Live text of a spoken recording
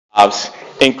lives.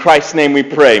 In Christ's name we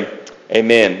pray.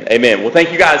 Amen. Amen. Well,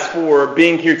 thank you guys for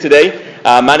being here today.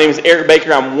 My name is Eric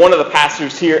Baker. I'm one of the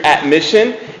pastors here at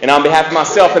Mission. And on behalf of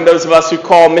myself and those of us who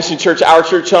call Mission Church our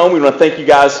church home, we want to thank you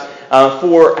guys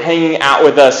for hanging out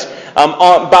with us.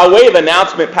 By way of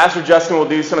announcement, Pastor Justin will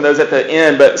do some of those at the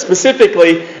end, but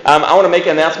specifically, I want to make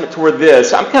an announcement toward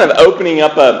this. I'm kind of opening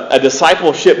up a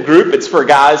discipleship group. It's for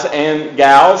guys and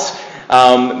gals.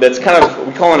 That's kind of,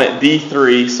 we're calling it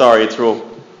D3. Sorry, it's real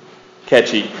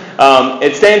catchy.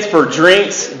 It stands for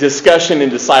Drinks, Discussion,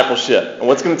 and Discipleship. And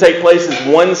what's going to take place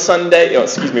is one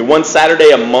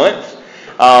Saturday a month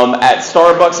at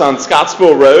Starbucks on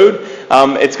Scottsville Road.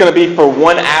 It's going to be for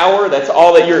 1 hour. That's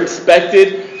all that you're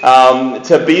expected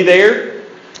to be there.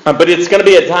 But it's going to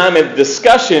be a time of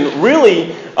discussion,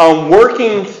 really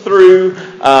working through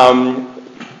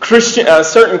a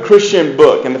certain Christian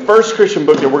book. And the first Christian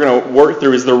book that we're going to work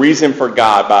through is The Reason for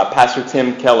God by Pastor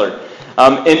Tim Keller.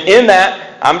 And in that,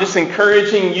 I'm just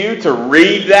encouraging you to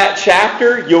read that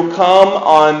chapter. You'll come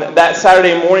on that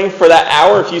Saturday morning for that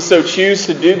hour if you so choose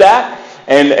to do that.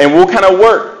 And we'll kind of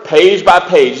work page by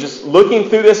page, just looking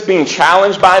through this, being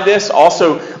challenged by this,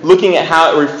 also looking at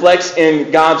how it reflects in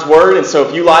God's Word. And so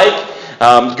if you like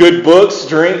good books,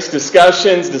 drinks,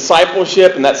 discussions,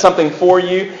 discipleship, and that's something for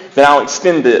you, then I'll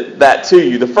extend that to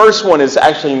you. The first one is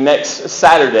actually next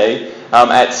Saturday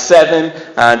at 7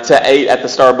 to 8 at the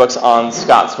Starbucks on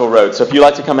Scottsville Road. So if you'd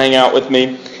like to come hang out with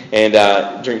me and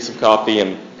drink some coffee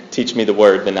and teach me the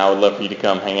Word, then I would love for you to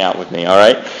come hang out with me, all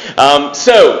right?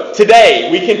 So today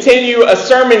we continue a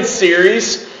sermon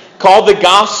series called The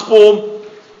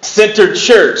Gospel-Centered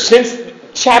Church. Since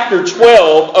chapter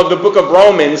 12 of the book of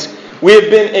Romans, we have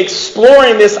been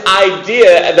exploring this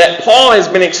idea that Paul has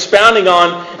been expounding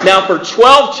on now for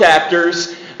 12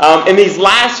 chapters. In these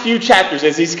last few chapters,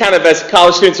 as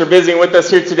college students are visiting with us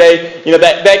here today,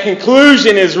 that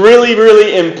conclusion is really,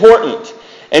 really important.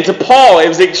 And to Paul, it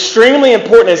was extremely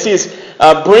important as he is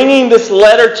bringing this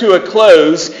letter to a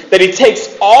close that he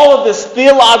takes all of this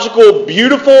theological,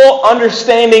 beautiful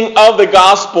understanding of the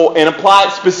gospel and apply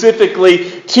it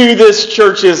specifically to this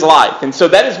church's life. And so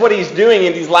that is what he's doing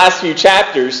in these last few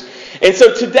chapters. And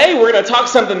so today we're going to talk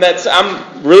something that's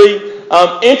I'm really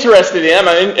interested in.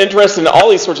 I'm interested in all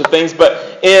these sorts of things,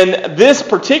 but in this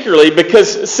particularly,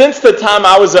 because since the time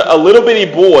I was a little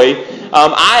bitty boy,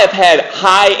 I have had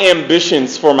high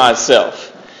ambitions for myself.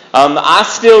 I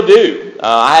still do.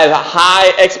 I have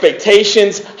high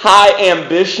expectations, high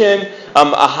ambition,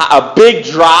 a big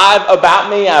drive about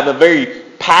me. I'm a very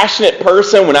passionate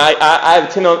person. When I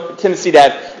have a tendency to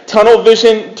have tunnel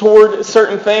vision toward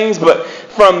certain things, but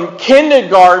from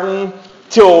kindergarten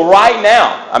till right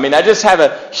now, I just have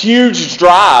a huge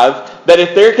drive that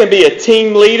if there can be a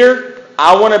team leader,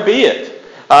 I want to be it.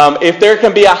 If there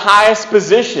can be a highest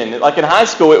position, like in high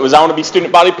school, it was I want to be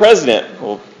student body president.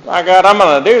 Well, my God, I'm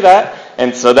going to do that.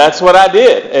 And so that's what I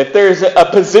did. If there's a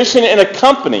position in a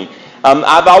company,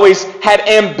 I've always had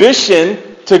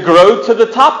ambition to grow to the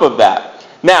top of that.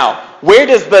 Now, where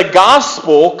does the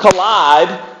gospel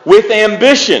collide with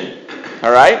ambition?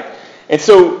 All right? And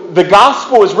so the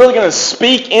gospel is really going to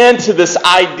speak into this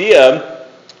idea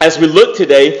as we look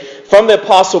today from the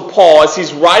Apostle Paul as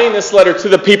he's writing this letter to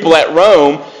the people at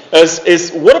Rome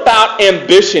is what about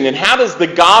ambition and how does the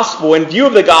gospel, in view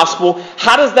of the gospel,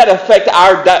 how does that affect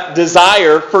our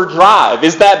desire for drive?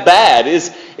 Is that bad?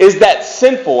 Is that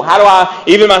sinful? How do I,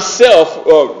 even myself,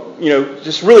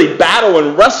 just really battle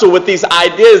and wrestle with these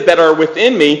ideas that are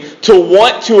within me to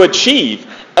want to achieve?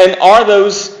 And are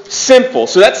those sinful?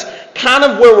 So that's kind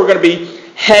of where we're going to be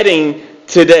heading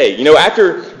today.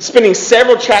 After spending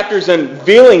several chapters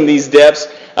unveiling these depths,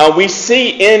 we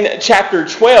see in chapter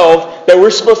 12 that we're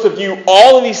supposed to view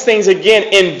all of these things again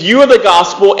in view of the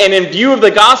gospel, and in view of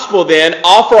the gospel then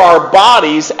offer our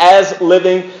bodies as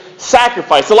living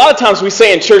sacrifice. A lot of times we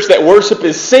say in church that worship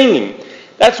is singing.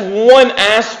 That's one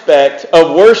aspect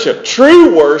of worship.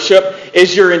 True worship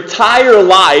is your entire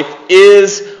life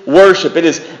is worship. It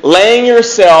is laying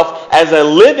yourself as a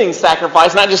living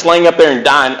sacrifice, not just laying up there and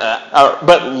dying,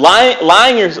 but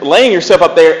laying yourself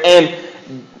up there and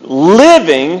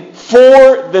living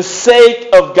for the sake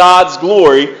of God's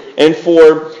glory and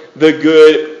for the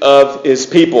good of His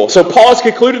people. So Paul has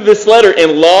concluded this letter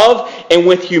in love and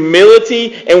with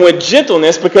humility and with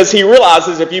gentleness because he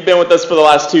realizes, if you've been with us for the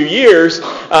last 2 years,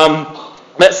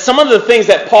 that some of the things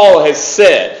that Paul has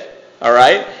said, all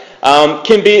right,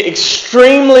 can be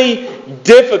extremely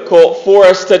difficult for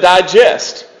us to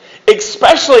digest,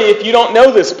 especially if you don't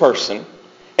know this person.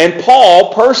 And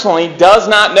Paul personally does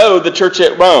not know the church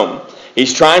at Rome.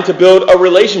 He's trying to build a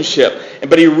relationship.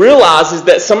 But he realizes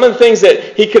that some of the things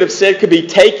that he could have said could be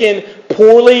taken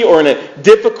poorly or in a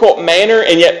difficult manner,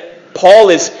 and yet Paul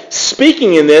is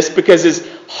speaking in this because his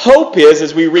hope is,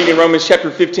 as we read in Romans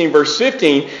chapter 15, verse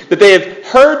 15, that they have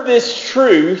heard this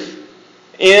truth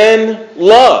in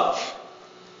love.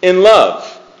 In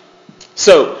love.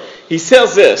 So, he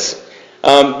says this,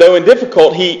 though in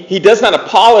difficult, he does not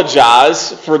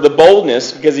apologize for the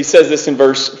boldness, because he says this in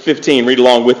verse 15. Read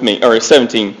along with me, or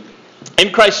 17.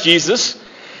 In Christ Jesus,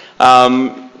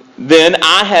 then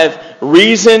I have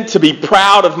reason to be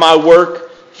proud of my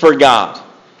work for God.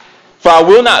 For I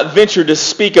will not venture to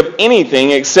speak of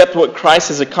anything except what Christ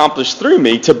has accomplished through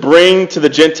me to bring to the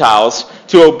Gentiles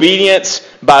to obedience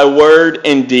by word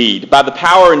and deed, by the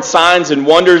power and signs and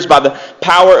wonders, by the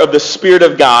power of the Spirit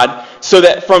of God, so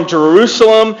that from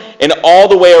Jerusalem and all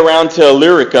the way around to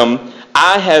Illyricum,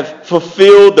 I have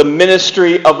fulfilled the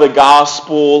ministry of the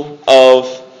gospel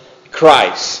of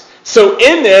Christ. So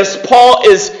in this,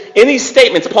 in these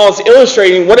statements, Paul is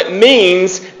illustrating what it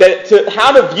means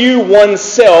how to view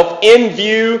oneself in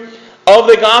view of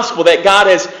the gospel, that God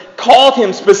has called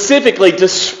him specifically to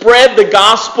spread the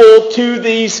gospel to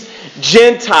these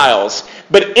Gentiles.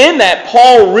 But in that,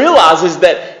 Paul realizes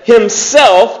that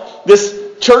himself, this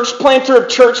church planter of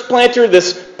church planter,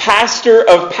 this pastor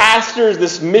of pastors,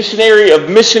 this missionary of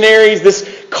missionaries,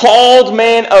 this called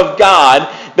man of God,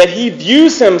 that he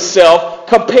views himself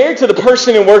compared to the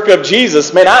person and work of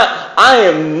Jesus. Man, I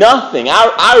am nothing.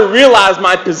 I realize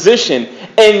my position.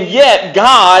 And yet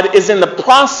God is in the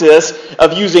process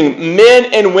of using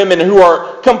men and women who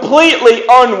are completely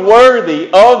unworthy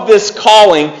of this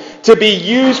calling to be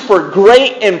used for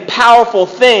great and powerful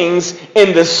things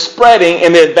in the spreading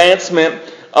and the advancement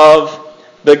of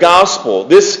the gospel.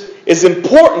 This is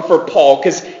important for Paul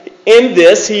because in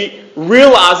this he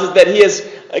realizes that he is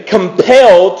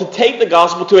compelled to take the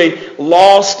gospel to a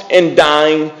lost and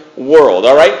dying world.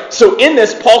 All right? So in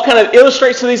this, Paul kind of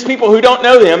illustrates to these people who don't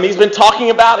know him. He's been talking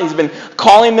about, he's been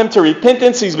calling them to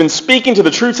repentance. He's been speaking to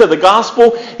the truths of the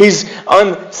gospel. He's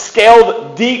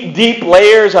unscaled deep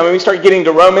layers. I mean, we start getting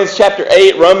to Romans chapter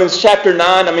 8, Romans chapter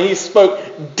 9. I mean, he spoke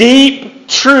deep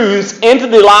truths into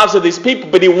the lives of these people,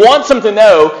 but he wants them to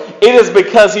know it is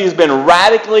because he has been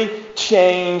radically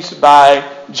changed by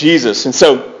Jesus. And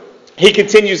so he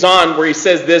continues on where he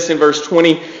says this in verse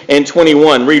 20 and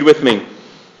 21. Read with me.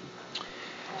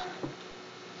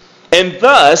 And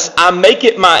thus I make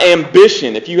it my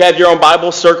ambition. If you have your own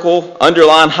Bible, circle,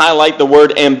 underline, highlight the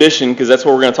word ambition, because that's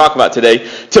what we're going to talk about today.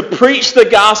 To preach the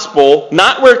gospel,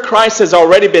 not where Christ has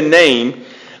already been named,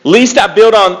 lest I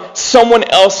build on someone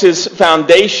else's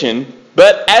foundation.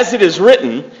 But as it is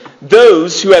written,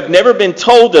 those who have never been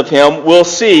told of him will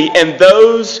see, and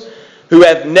those who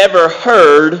have never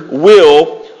heard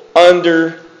will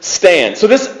understand. So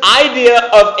this idea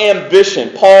of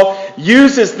ambition, Paul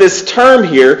uses this term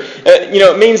here,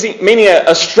 meaning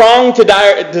a strong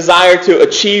desire to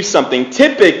achieve something,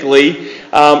 typically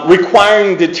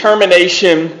requiring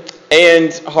determination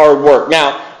and hard work.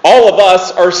 Now, all of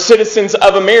us are citizens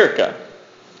of America.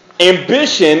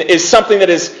 Ambition is something that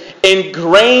is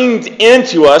ingrained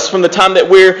into us from the time that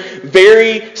we're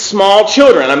very small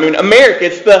children. I mean, America,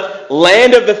 it's the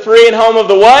land of the free and home of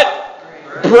the what?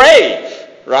 Brave,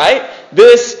 right?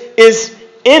 This is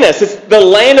in us. It's the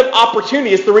land of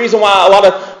opportunity. It's the reason why a lot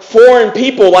of foreign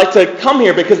people like to come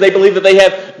here, because they believe that they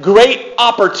have great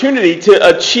opportunity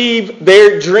to achieve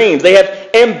their dreams. They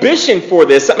have ambition for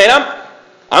this. I mean,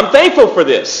 I'm thankful for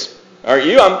this. Aren't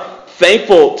you? I'm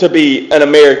thankful to be an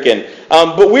American.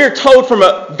 But we're told from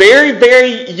a very,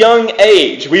 very young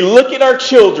age, we look at our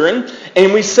children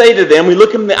and we say to them, we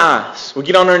look them in the eyes, we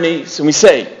get on our knees and we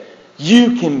say,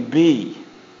 you can be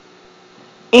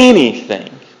anything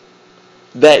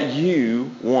that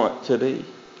you want to be.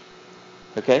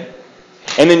 Okay?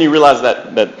 And then you realize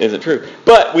that isn't true.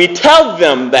 But we tell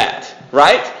them that,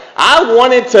 right? I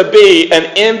wanted to be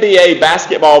an NBA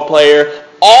basketball player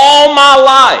all my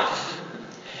life,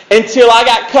 until I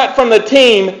got cut from the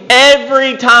team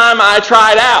every time I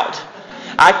tried out.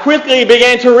 I quickly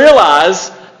began to realize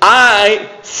I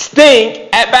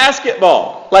stink at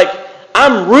basketball. Like,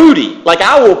 I'm Rudy. Like,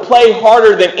 I will play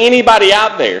harder than anybody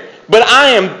out there. But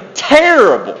I am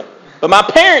terrible. But my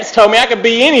parents told me I could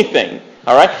be anything.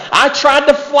 All right? I tried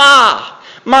to fly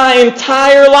my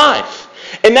entire life.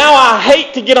 And now I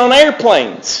hate to get on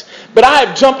airplanes. But I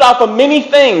have jumped off of many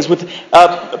things with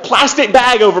a plastic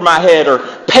bag over my head or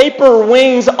paper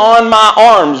wings on my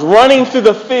arms running through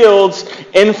the fields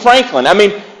in Franklin. I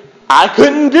mean, I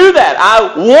couldn't do that.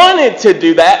 I wanted to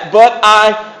do that, but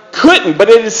I couldn't. But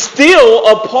it is still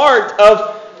a part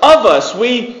of us.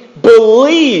 We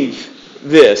believe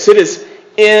this. It is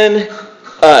in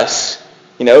us.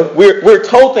 You know, we're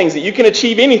told things that you can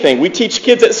achieve anything. We teach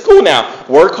kids at school now.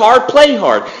 Work hard, play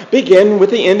hard. Begin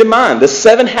with the end in mind. The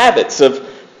 7 habits of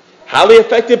highly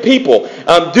effective people.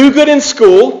 Do good in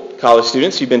school. College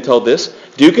students, you've been told this.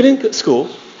 Do good in school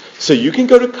so you can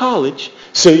go to college,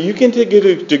 so you can get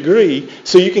a degree,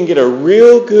 so you can get a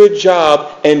real good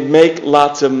job and make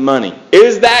lots of money.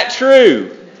 Is that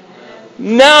true?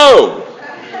 No.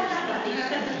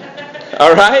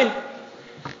 All right?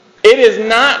 It is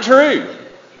not true.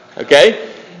 Okay?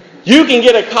 You can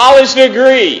get a college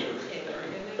degree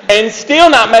and still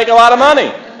not make a lot of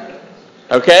money.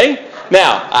 Okay?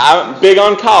 Now, I'm big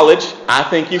on college. I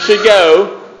think you should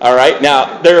go. All right?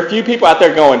 Now, there are a few people out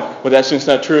there going, well, that's just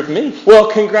not true of me. Well,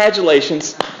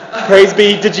 congratulations. Praise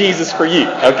be to Jesus for you.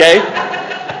 Okay?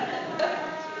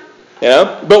 You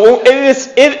know? But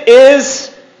it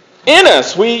is in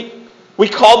us. We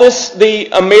call this the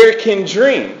American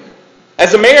dream.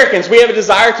 As Americans, we have a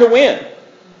desire to win.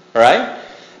 All right? I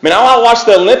mean, I watch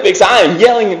the Olympics. I am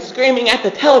yelling and screaming at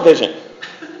the television.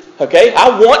 Okay?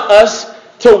 I want us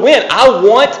to win. I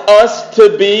want us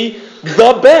to be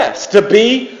the best, to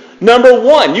be number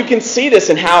one. You can see this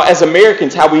in how, as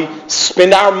Americans, how we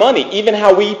spend our money, even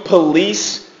how we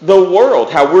police the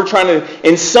world, how we're trying to,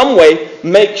 in some way,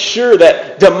 make sure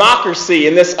that democracy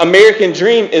and this American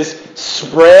dream is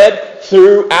spread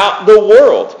throughout the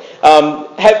world.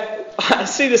 I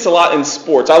see this a lot in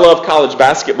sports. I love college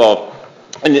basketball.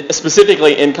 And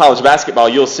specifically in college basketball,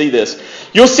 you'll see this.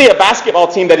 You'll see a basketball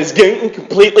team that is getting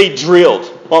completely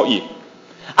drilled, won't you?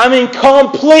 I mean,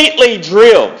 completely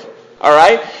drilled. All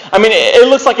right? I mean, it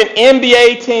looks like an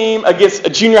NBA team against a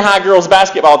junior high girls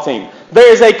basketball team.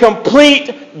 There is a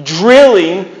complete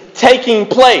drilling taking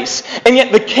place. And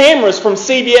yet the cameras from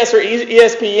CBS or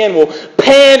ESPN will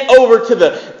pan over to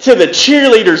the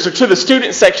cheerleaders or to the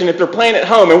student section if they're playing at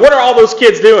home. And what are all those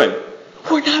kids doing?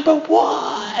 We're number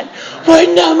one.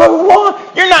 We're number one.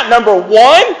 You're not number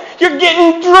one. You're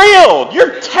getting drilled.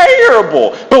 You're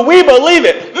terrible. But we believe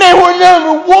it. Man, we're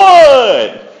number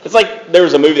one. It's like there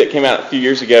was a movie that came out a few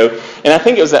years ago, and I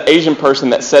think it was an Asian person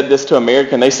that said this to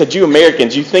American. They said, you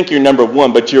Americans, you think you're number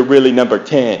one, but you're really number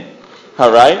 10.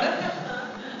 All right?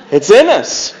 It's in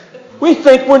us. We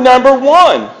think we're number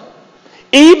one.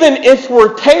 Even if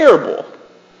we're terrible.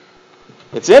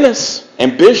 It's in us.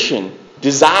 Ambition,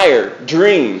 desire,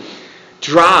 dream,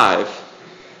 drive.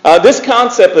 This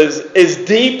concept is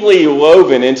deeply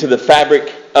woven into the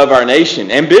fabric of our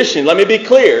nation. Ambition, let me be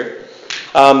clear.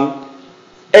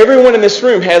 Everyone in this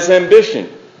room has ambition.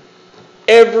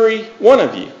 Every one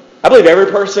of you. I believe every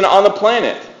person on the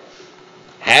planet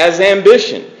has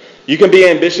ambition. You can be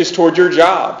ambitious toward your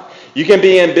job. You can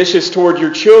be ambitious toward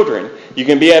your children. You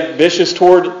can be ambitious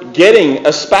toward getting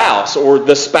a spouse or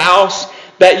the spouse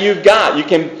that you've got. You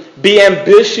can be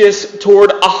ambitious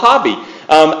toward a hobby.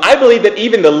 I believe that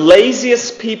even the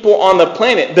laziest people on the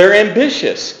planet, they're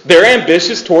ambitious. They're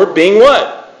ambitious toward being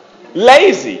what?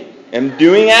 Lazy. And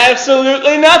doing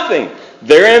absolutely nothing.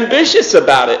 They're ambitious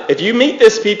about it. If you meet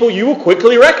these people, you will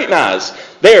quickly recognize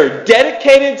they are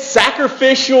dedicated,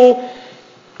 sacrificial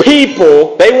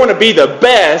people. They want to be the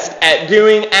best at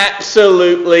doing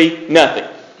absolutely nothing.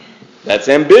 That's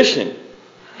ambition.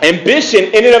 Ambition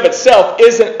in and of itself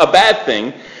isn't a bad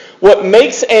thing. What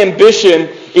makes ambition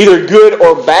either good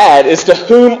or bad is to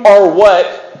whom or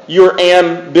what you're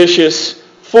ambitious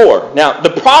for. Now, the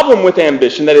problem with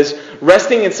ambition that is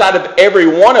resting inside of every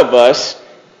one of us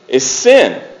is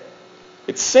sin.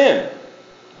 It's sin.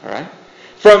 All right?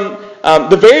 From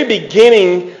the very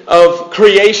beginning of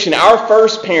creation, our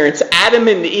first parents, Adam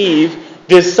and Eve,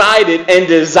 decided and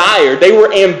desired. They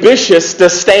were ambitious to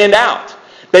stand out.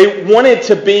 They wanted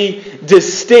to be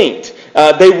distinct.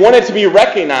 They wanted to be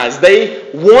recognized. They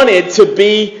wanted to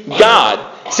be God.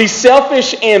 See,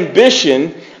 selfish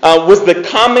ambition was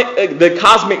the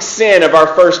cosmic sin of our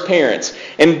first parents.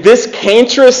 And this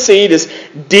cancerous seed is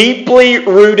deeply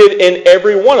rooted in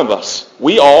every one of us.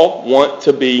 We all want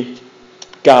to be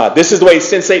God. This is the way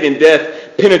sin, Satan, and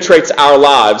death penetrates our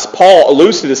lives. Paul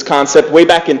alludes to this concept way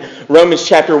back in Romans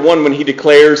chapter 1 when he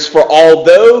declares, "For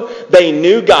although they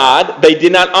knew God, they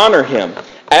did not honor him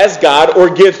as God or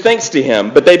give thanks to him,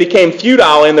 but they became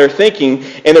futile in their thinking,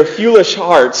 and their foolish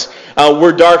hearts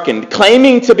were darkened.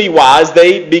 Claiming to be wise,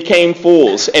 they became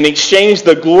fools and exchanged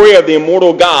the glory of the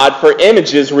immortal God for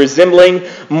images resembling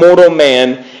mortal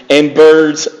man and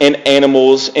birds and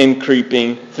animals and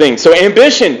creeping things." So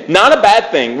ambition, not a bad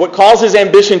thing. What causes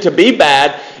ambition to be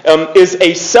bad is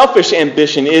a selfish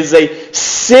ambition, is a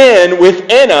sin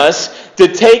within us to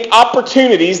take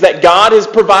opportunities that God has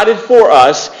provided for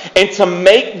us and to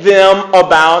make them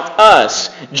about us.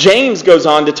 James goes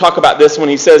on to talk about this when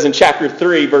he says in chapter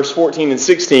 3, verse 14 and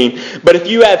 16, "But if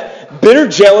you have bitter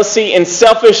jealousy and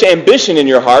selfish ambition in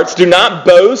your hearts, do not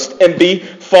boast and be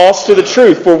false to the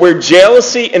truth. For where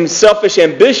jealousy and selfish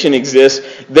ambition exist,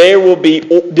 there will be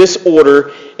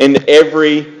disorder in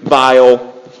every vile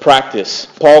practice."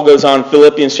 Paul goes on,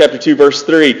 Philippians chapter 2, verse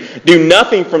 3, "Do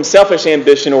nothing from selfish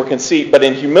ambition or conceit, but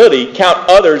in humility count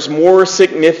others more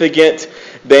significant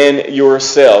than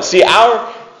yourselves." See, our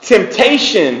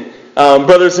temptation,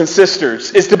 brothers and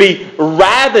sisters, is to be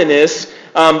ravenous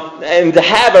and to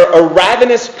have a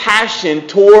ravenous passion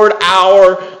toward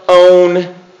our own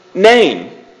name.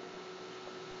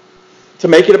 To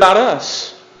make it about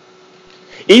us.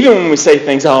 Even when we say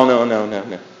things, "Oh, no.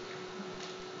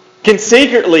 Can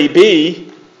secretly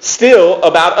be still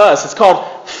about us. It's called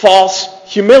false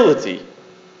humility.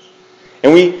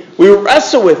 And we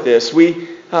wrestle with this.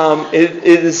 It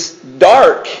is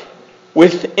dark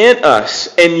within us.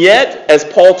 And yet, as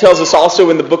Paul tells us also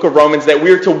in the book of Romans, that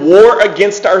we are to war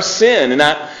against our sin and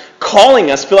not calling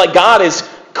us. I feel like God is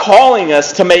calling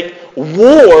us to make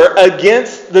war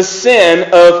against the sin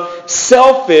of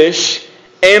selfish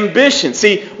ambition.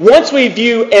 See, once we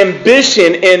view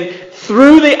ambition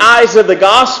through the eyes of the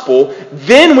gospel,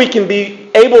 then we can be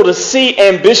able to see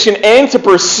ambition and to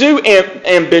pursue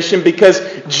ambition because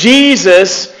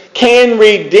Jesus can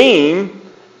redeem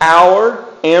our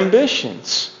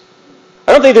ambitions.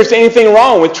 I don't think there's anything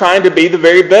wrong with trying to be the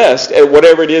very best at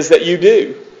whatever it is that you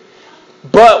do.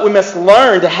 But we must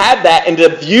learn to have that and to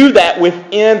view that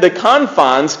within the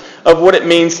confines of what it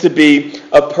means to be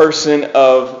a person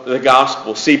of the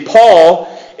gospel. See, Paul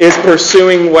is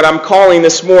pursuing what I'm calling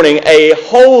this morning a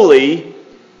holy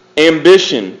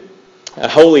ambition. A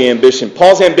holy ambition.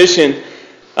 Paul's ambition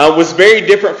was very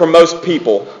different from most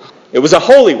people. It was a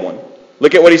holy one.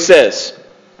 Look at what he says.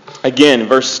 Again,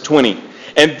 verse 20.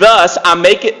 "And thus I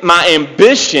make it my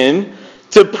ambition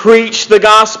to preach the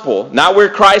gospel, not where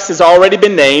Christ has already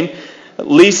been named,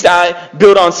 lest I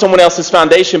build on someone else's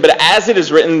foundation. But as it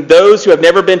is written, those who have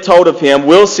never been told of him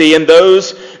will see, and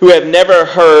those who have never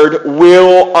heard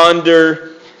will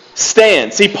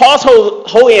understand." See, Paul's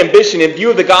holy ambition in view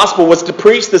of the gospel was to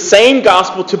preach the same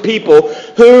gospel to people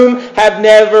whom have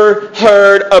never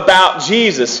heard about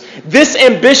Jesus. This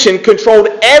ambition controlled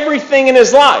everything in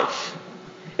his life.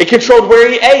 It controlled where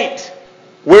he ate,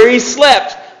 where he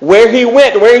slept, where he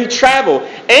went, where he traveled.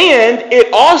 And it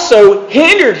also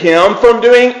hindered him from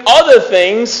doing other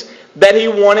things that he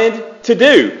wanted to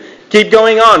do. Keep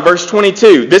going on, verse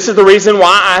 22. "This is the reason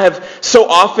why I have so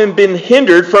often been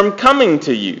hindered from coming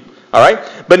to you." All right?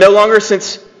 But now,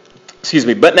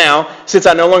 since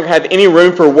I no longer have any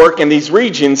room for work in these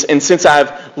regions, and since I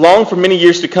have longed for many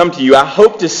years to come to you, I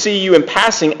hope to see you in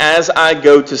passing as I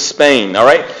go to Spain. All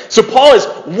right? So Paul is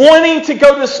wanting to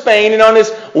go to Spain, and on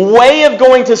his way of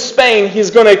going to Spain,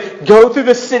 he's going to go through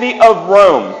the city of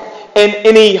Rome.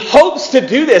 And he hopes to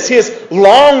do this. He has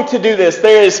longed to do this.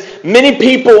 There is many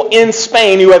people in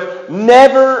Spain who have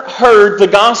never heard the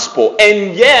gospel.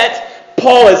 And yet,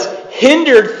 Paul is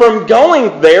hindered from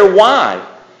going there. Why?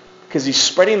 Because he's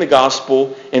spreading the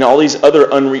gospel in all these other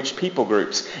unreached people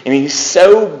groups. And he's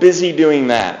so busy doing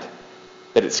that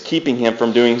it's keeping him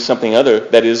from doing something other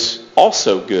that is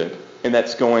also good. And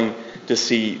that's going to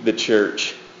see the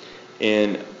church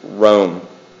in Rome.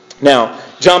 Now,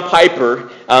 John Piper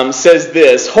says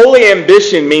this: "Holy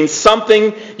ambition means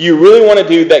something you really want to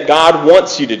do that God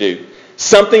wants you to do.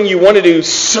 Something you want to do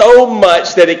so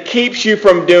much that it keeps you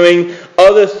from doing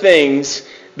other things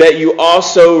that you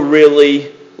also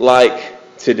really like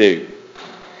to do."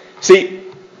 See,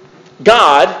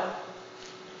 God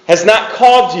has not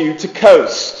called you to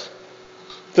coast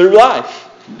through life.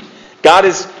 God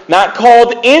has not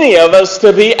called any of us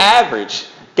to be average.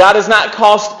 God has not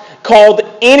called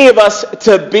any of us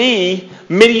to be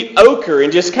mediocre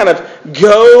and just kind of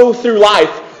go through life.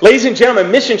 Ladies and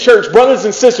gentlemen, Mission Church, brothers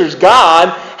and sisters,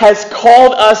 God has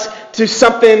called us to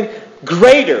something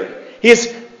greater. He has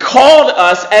called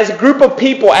us as a group of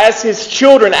people, as His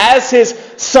children, as His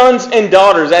sons and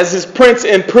daughters, as His prince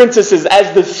and princesses,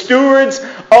 as the stewards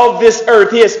of this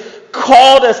earth. He has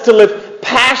called us to live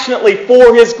passionately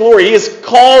for His glory. He has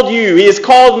called you, He has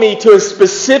called me to a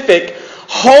specific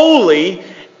holy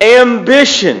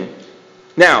ambition.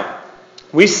 Now,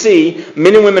 we see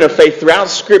men and women of faith throughout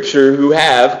Scripture who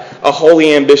have a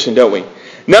holy ambition, don't we?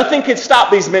 Nothing could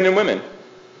stop these men and women.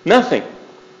 Nothing.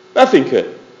 Nothing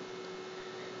could.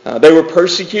 They were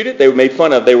persecuted. They were made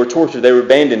fun of. They were tortured. They were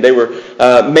abandoned. They were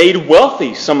made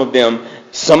wealthy, some of them,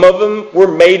 Some of them were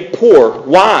made poor.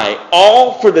 Why?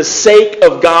 All for the sake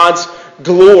of God's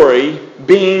glory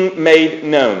being made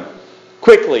known.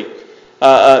 Quickly,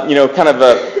 kind of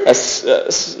a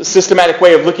systematic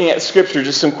way of looking at Scripture,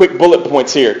 just some quick bullet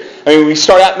points here. I mean, we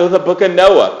start out with the book of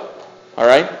Noah. All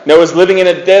right? Noah's living in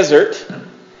a desert,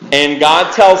 and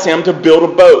God tells him to build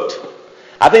a boat.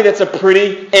 I think that's a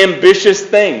pretty ambitious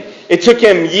thing. It took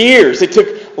him years. It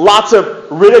took lots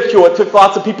of ridicule. It took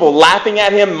lots of people laughing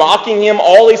at him, mocking him,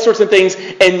 all these sorts of things,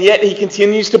 and yet he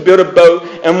continues to build a boat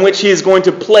in which he is going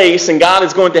to place, and God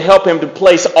is going to help him to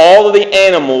place all of the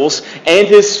animals and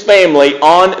his family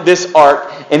on this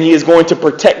ark, and he is going to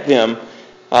protect them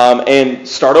and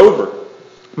start over.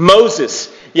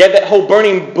 Moses, you have that whole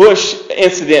burning bush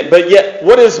incident, but yet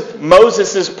what is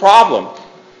Moses' problem?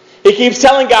 He keeps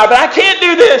telling God, but I can't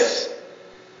do this.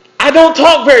 I don't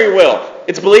talk very well.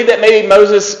 It's believed that maybe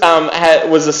Moses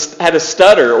had a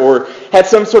stutter or had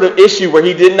some sort of issue where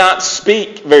he did not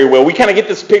speak very well. We kind of get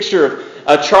this picture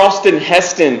of Charleston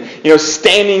Heston,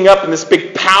 standing up in this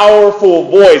big, powerful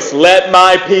voice, "Let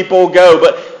my people go."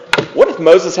 But what if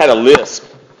Moses had a lisp?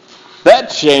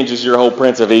 That changes your whole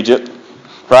Prince of Egypt,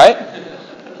 right?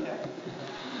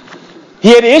 He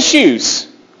had issues.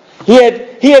 He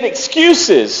had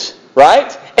excuses,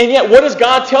 right? And yet, what does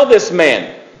God tell this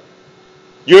man?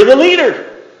 You're the leader.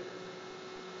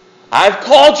 I've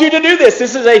called you to do this.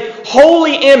 This is a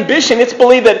holy ambition. It's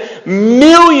believed that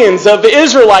millions of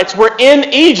Israelites were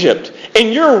in Egypt.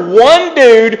 And you're one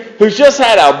dude who's just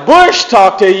had a bush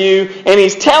talk to you, and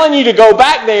he's telling you to go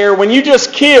back there when you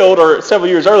just killed, or several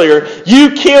years earlier,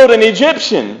 you killed an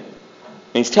Egyptian. And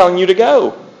he's telling you to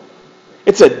go.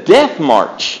 It's a death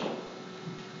march.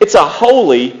 It's a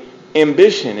holy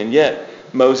ambition, and yet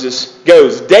Moses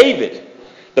goes. David,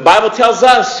 the Bible tells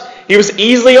us he was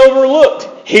easily overlooked.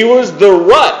 He was the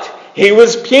rut. He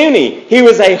was puny. He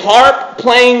was a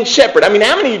harp-playing shepherd. I mean,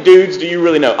 how many dudes do you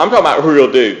really know? I'm talking about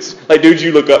real dudes, like dudes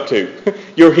you look up to,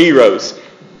 your heroes.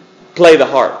 Play the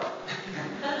harp.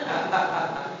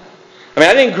 I mean,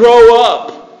 I didn't grow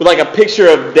up with like a picture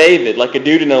of David, like a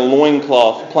dude in a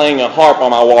loincloth playing a harp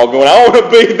on my wall going, I want to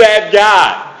be that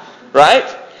guy,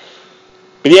 right?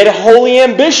 But he had a holy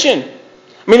ambition.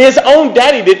 I mean, his own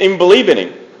daddy didn't even believe in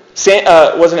him.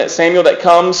 Wasn't it Samuel that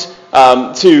comes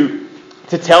to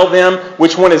tell them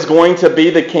which one is going to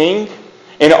be the king?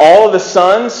 And all of the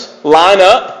sons line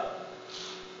up.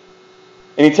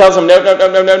 And he tells them,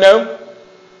 no.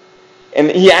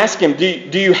 And he asks him, do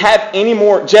you have any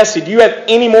more, Jesse, do you have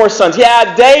any more sons?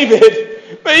 Yeah,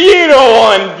 David, but you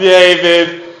don't want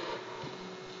David.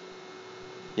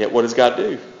 Yet what does God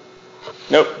do?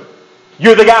 Nope.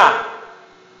 You're the guy.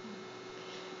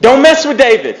 Don't mess with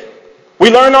David. We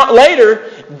learn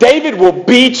later, David will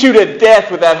beat you to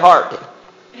death with that harp.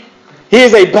 He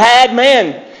is a bad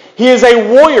man. He is a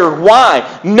warrior.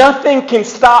 Why? Nothing can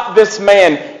stop this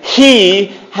man.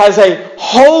 He has a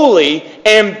holy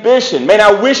ambition. Man,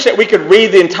 I wish that we could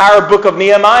read the entire book of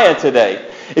Nehemiah today.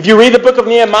 If you read the book of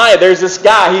Nehemiah, there's this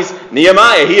guy. He's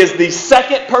Nehemiah. He is the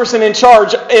second person in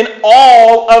charge in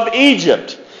all of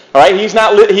Egypt. All right, he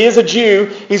is a Jew.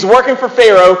 He's working for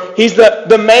Pharaoh. He's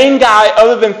the main guy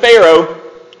other than Pharaoh.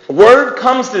 Word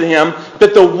comes to him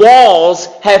that the walls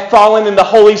have fallen in the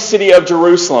holy city of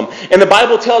Jerusalem. And the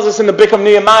Bible tells us in the book of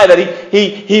Nehemiah that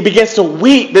he begins to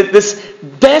weep, that this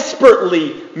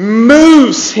desperately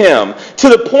moves him to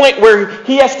the point where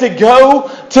he has to go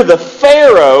to the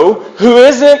Pharaoh, who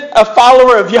isn't a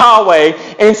follower of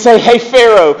Yahweh, and say, hey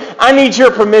Pharaoh, I need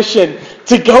your permission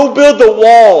to go build the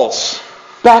walls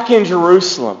back in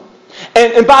Jerusalem.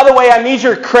 And by the way, I need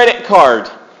your credit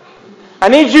card. I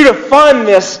need you to fund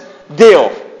this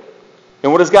deal.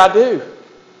 And what does God do?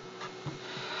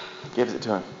 Gives it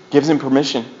to him. Gives him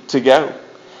permission to go.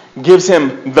 Gives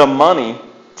him the money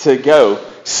to go.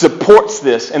 Supports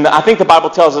this. And I think the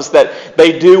Bible tells us that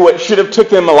they do what should have took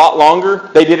them a lot longer.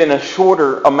 They did in a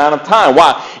shorter amount of time.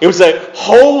 Why? It was a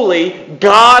holy,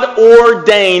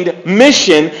 God-ordained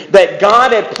mission that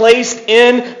God had placed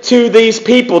into these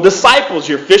people. Disciples,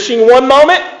 you're fishing one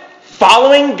moment,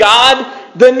 following God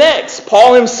the next.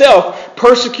 Paul himself,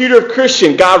 persecutor of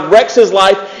Christians, God wrecks his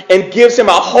life and gives him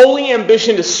a holy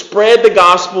ambition to spread the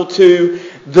gospel to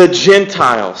the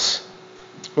Gentiles.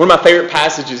 One of my favorite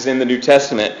passages in the New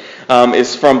Testament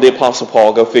is from the Apostle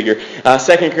Paul. Go figure. 2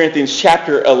 Corinthians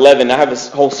chapter 11. I have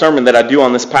a whole sermon that I do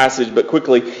on this passage, but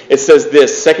quickly it says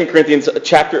this. 2 Corinthians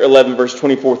chapter 11, verse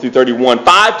 24 through 31.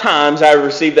 5 times I have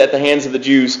received at the hands of the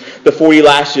Jews the 40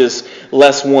 lashes.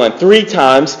 less one. 3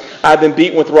 times I've been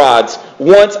beaten with rods.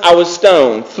 Once I was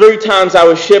stoned. 3 times I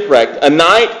was shipwrecked. A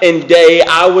night and day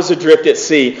I was adrift at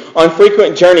sea, on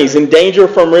frequent journeys, in danger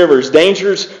from rivers,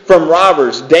 dangers from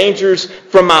robbers, dangers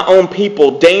from my own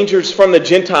people, dangers from the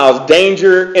Gentiles,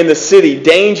 danger in the city,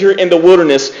 danger in the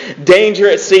wilderness, danger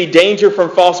at sea, danger from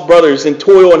false brothers, in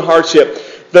toil and hardship,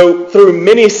 though through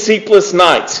many sleepless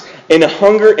nights, in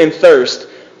hunger and thirst,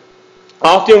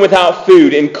 often without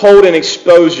food, in cold and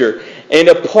exposure. And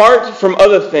apart from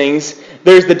other things,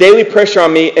 there's the daily pressure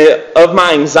on me of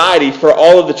my anxiety for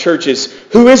all of the churches.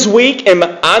 Who is weak? Am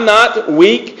I not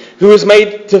weak? Who is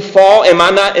made to fall? Am I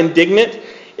not indignant?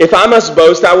 If I must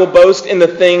boast, I will boast in the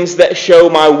things that show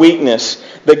my weakness.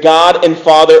 The God and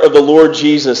Father of the Lord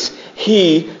Jesus,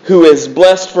 He who is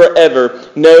blessed forever,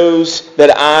 knows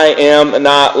that I am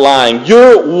not lying.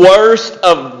 Your worst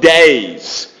of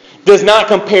days does not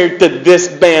compare to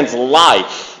this man's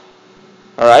life.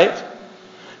 All right?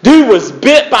 Dude was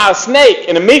bit by a snake,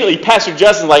 and immediately Pastor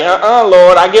Justin's like,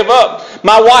 Lord, I give up.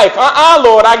 My wife,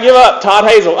 Lord, I give up. Todd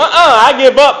Hazel, I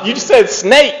give up. You just said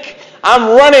snake.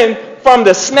 I'm running from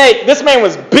the snake. This man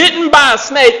was bitten by a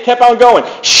snake, kept on going.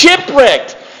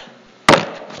 Shipwrecked.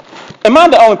 Am I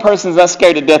the only person that's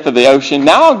scared to death of the ocean?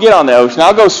 Now I'll get on the ocean.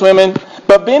 I'll go swimming.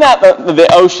 But being at the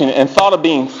ocean and thought of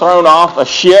being thrown off a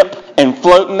ship and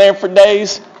floating there for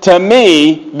days, to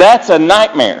me, that's a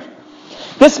nightmare.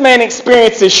 This man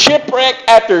experiences shipwreck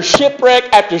after shipwreck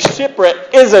after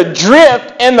shipwreck, is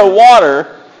adrift in the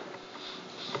water,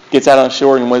 gets out on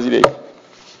shore, and what does he do?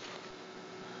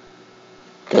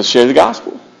 Goes share the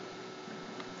gospel.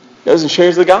 Goes and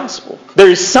shares the gospel.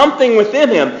 There's something within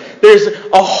him. There's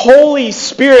a Holy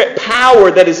Spirit power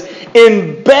that is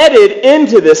embedded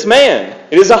into this man.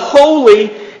 It is a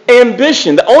holy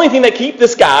ambition. The only thing that kept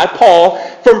this guy, Paul,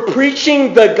 from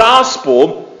preaching the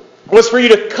gospel was for you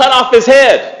to cut off his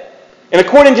head. And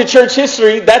according to church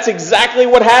history, that's exactly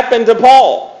what happened to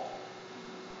Paul.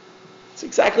 It's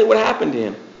exactly what happened to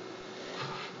him.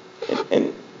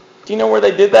 And do you know where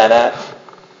they did that at?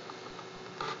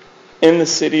 In the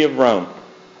city of Rome.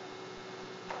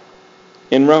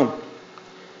 In Rome.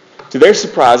 To their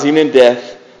surprise, even in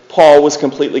death, Paul was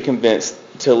completely convinced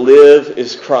to live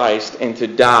is Christ and to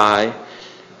die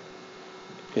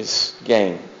is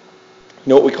gain. You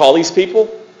know what we call these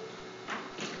people?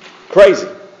 Crazy.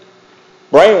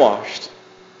 Brainwashed.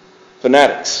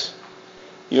 Fanatics.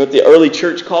 You know what the early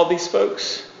church called these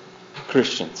folks?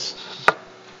 Christians.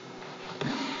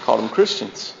 Called them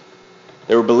Christians.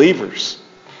 They were believers.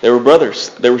 They were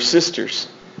brothers. They were sisters.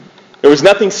 There was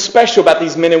nothing special about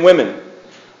these men and women.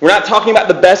 We're not talking about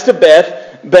the best of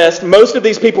best. Most of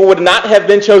these people would not have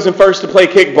been chosen first to play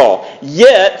kickball.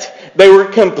 Yet, they were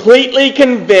completely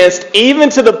convinced, even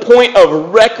to the point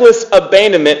of reckless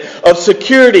abandonment of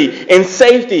security and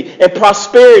safety and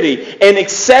prosperity and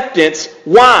acceptance.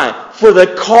 Why? For the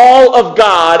call of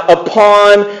God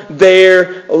upon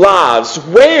their lives.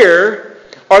 Where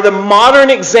are the modern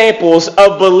examples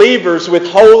of believers with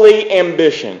holy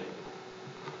ambition?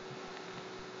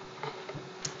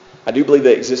 I do believe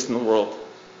they exist in the world.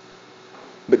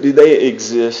 But do they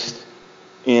exist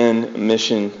in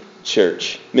Mission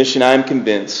Church? Mission, I am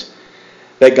convinced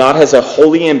that God has a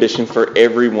holy ambition for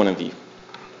every one of you.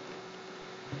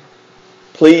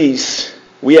 Please,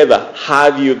 we have a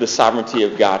high view of the sovereignty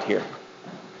of God here.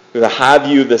 We have a high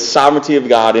view of the sovereignty of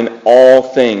God in all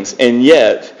things. And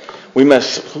yet, we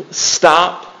must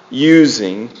stop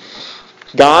using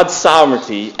God's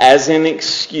sovereignty as an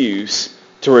excuse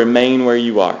to remain where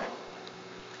you are.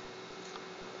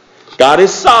 God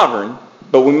is sovereign,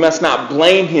 but we must not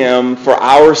blame Him for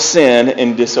our sin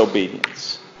and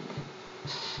disobedience.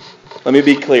 Let me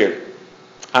be clear.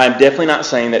 I'm definitely not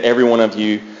saying that every one of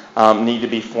you need to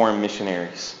be foreign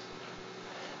missionaries.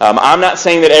 I'm not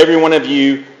saying that every one of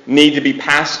you need to be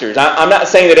pastors. I'm not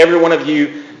saying that every one of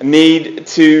you need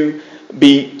to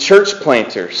be church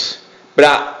planters. But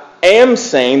I am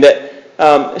saying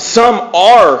that some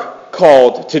are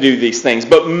called to do these things.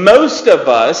 But most of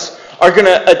us are going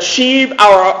to achieve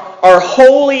our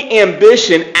holy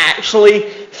ambition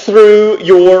actually through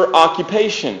your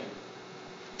occupation.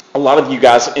 A lot of you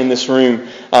guys in this room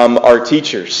are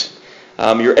teachers.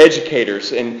 You're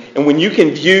educators. And when you can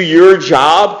view your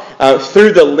job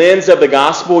through the lens of the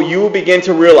gospel, you will begin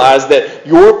to realize that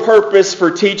your purpose for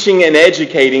teaching and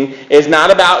educating is not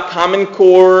about Common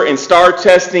Core and STAR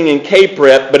testing and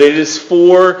K-Prep, but it is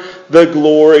for the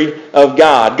glory of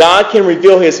God. God can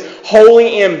reveal His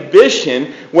holy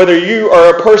ambition, whether you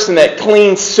are a person that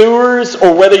cleans sewers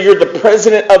or whether you're the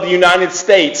President of the United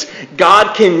States.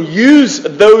 God can use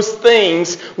those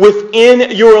things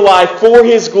within your life for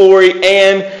His glory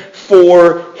and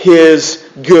for His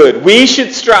good. We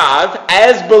should strive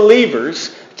as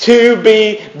believers to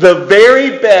be the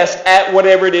very best at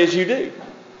whatever it is you do.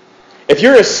 If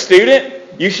you're a student,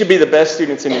 you should be the best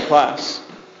students in your class.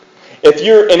 If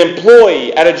you're an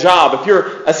employee at a job, if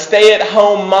you're a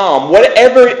stay-at-home mom,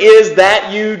 whatever it is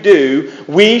that you do,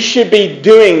 we should be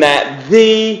doing that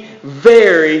the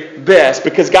very best,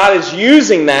 because God is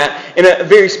using that in a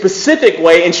very specific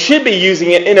way and should be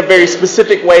using it in a very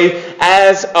specific way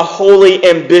as a holy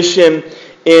ambition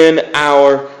in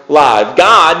our life.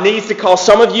 God needs to call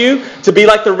some of you to be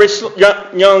like the rich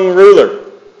young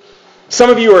ruler. Some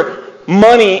of you are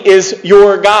money is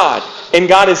your God, and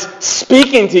God is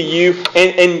speaking to you,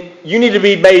 and you need to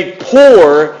be made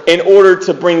poor in order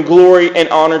to bring glory and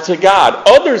honor to God.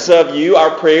 Others of you,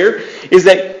 our prayer is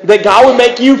that God would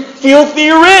make you filthy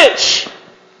rich.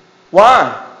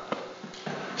 Why?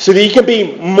 So that you can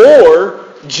be more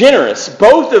generous.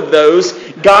 Both of those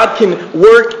God can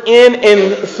work in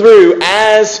and through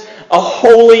as a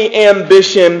holy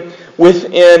ambition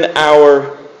within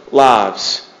our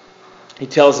lives. He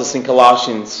tells us in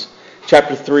Colossians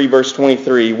chapter 3, verse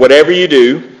 23, whatever you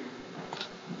do,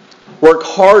 work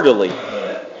heartily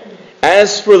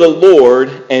as for the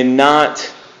Lord and not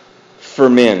for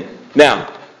men.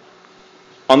 Now,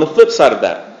 on the flip side of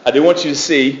that, I do want you to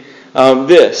see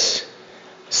this.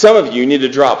 Some of you need to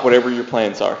drop whatever your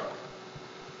plans are.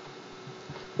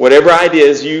 Whatever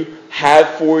ideas you have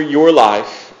for your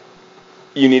life,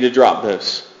 you need to drop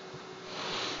those.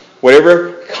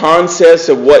 Whatever concepts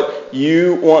of what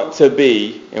you want to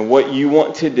be and what you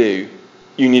want to do,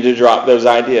 you need to drop those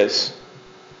ideas.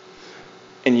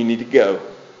 And you need to go.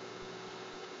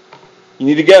 You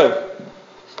need to go.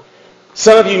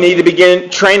 Some of you need to begin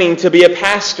training to be a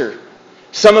pastor.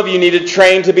 Some of you need to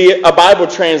train to be a Bible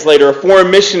translator, a foreign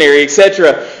missionary,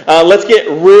 etc. Let's get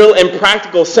real and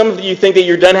practical. Some of you think that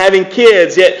you're done having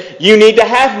kids, yet you need to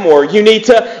have more. You need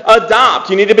to adopt.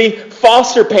 You need to be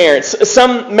foster parents.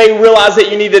 Some may realize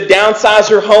that you need to downsize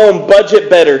your home, budget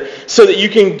better, so that you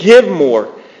can give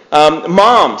more.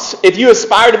 Moms, if you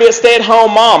aspire to be a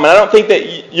stay-at-home mom, and I don't think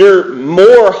that you're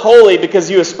more holy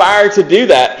because you aspire to do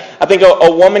that. I think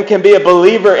a woman can be a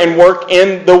believer and work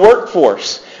in the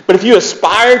workforce. But if you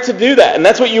aspire to do that, and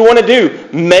that's what you want to do,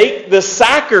 make the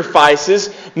sacrifices,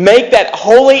 make that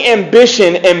holy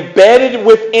ambition embedded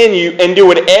within you, and do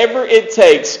whatever it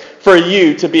takes for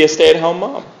you to be a stay-at-home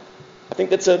mom. I think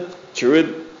that's a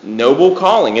true, noble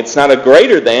calling. It's not a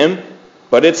greater than,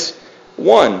 but it's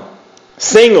one.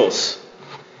 Singles,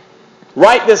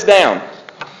 write this down,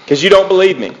 because you don't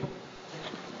believe me.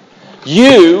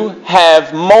 You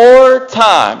have more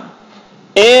time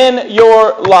in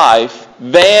your life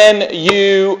than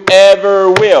you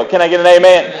ever will. Can I get an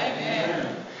amen?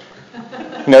 Amen.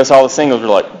 You notice all the singles are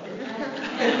like,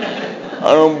 I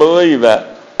don't believe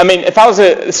that. I mean, if I was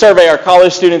to survey our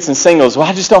college students and singles, well,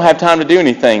 I just don't have time to do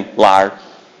anything. Liar.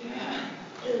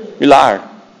 You liar.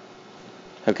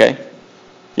 Okay?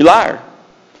 You liar.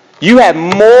 You have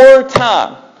more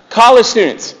time. College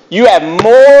students, you have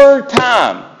more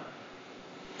time.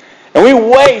 And we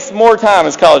waste more time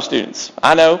as college students.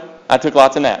 I know. I took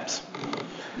lots of naps.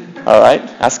 All right?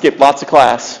 I skipped lots of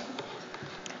class.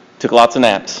 Took lots of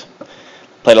naps.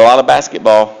 Played a lot of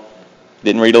basketball.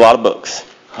 Didn't read a lot of books.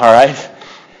 All right?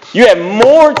 You have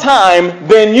more time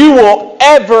than you will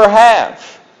ever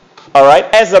have. All right?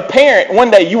 As a parent,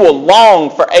 one day you will long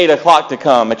for 8 o'clock to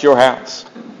come at your house.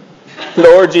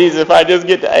 Lord Jesus, if I just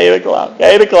get to 8 o'clock, I'm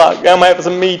going to have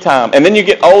some me time. And then you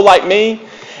get old like me,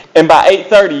 and by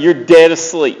 8:30, you're dead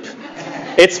asleep.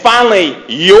 It's finally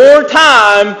your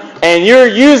time, and you're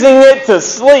using it to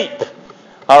sleep.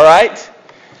 All right?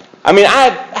 I mean,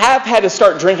 I've had to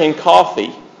start drinking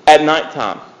coffee at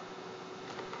nighttime.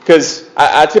 Because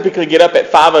I typically get up at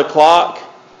 5 o'clock.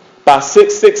 By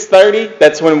 6:30,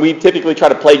 that's when we typically try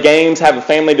to play games, have a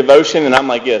family devotion, and I'm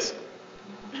like this.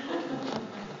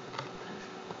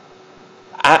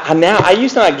 I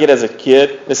used to not get as a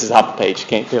kid. This is off the page, you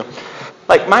can't tell.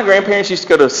 Like, my grandparents used to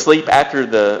go to sleep after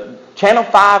the Channel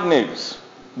 5 news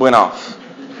went off.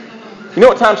 You know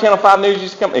what time Channel 5 news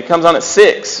used to come? It comes on at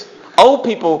 6. Old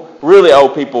people, really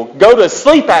old people, go to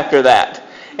sleep after that.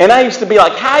 And I used to be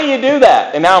like, how you do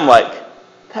that? And now I'm like,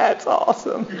 that's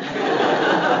awesome.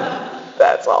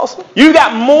 That's awesome. You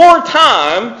got more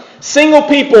time, single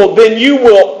people, than you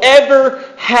will ever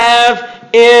have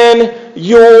in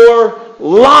your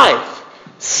life.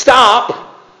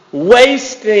 Stop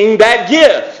wasting that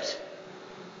gift.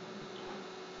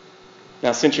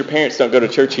 Now, since your parents don't go to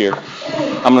church here,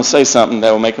 I'm going to say something that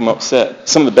will make them upset.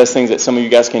 Some of the best things that some of you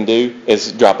guys can do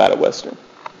is drop out of Western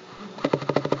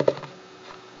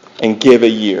and give a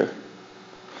year.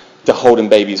 to holding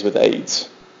babies with AIDS.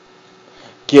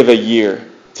 Give a year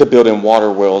to building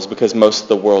water wells because most of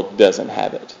the world doesn't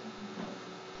have it.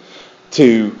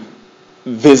 To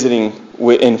visiting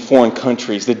in foreign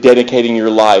countries, to dedicating your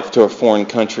life to a foreign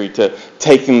country, to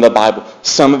taking the Bible.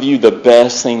 Some of you, the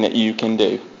best thing that you can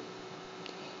do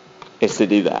is to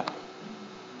do that.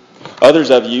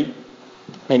 Others of you,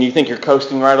 and you think you're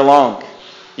coasting right along.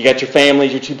 You got your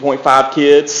families, your 2.5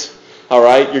 kids, all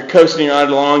right? You're coasting right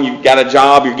along. You've got a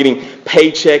job. You're getting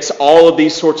paychecks, all of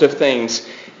these sorts of things.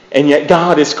 And yet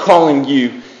God is calling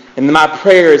you. And my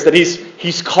prayer is that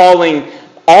He's calling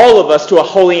all of us to a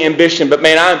holy ambition. But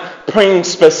man, I'm praying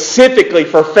specifically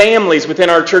for families within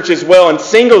our church as well, and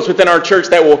singles within our church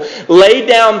that will lay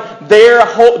down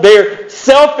their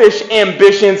selfish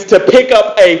ambitions to pick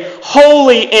up a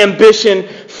holy ambition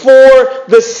for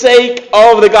the sake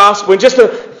of the gospel. In just a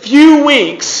few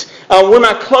weeks, one of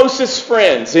my closest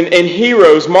friends and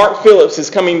heroes, Mark Phillips, is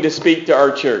coming to speak to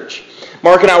our church.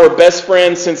 Mark and I were best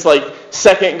friends since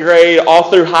second grade,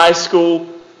 all through high school.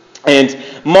 And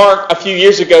Mark, a few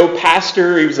years ago,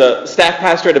 he was a staff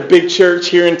pastor at a big church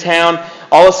here in town,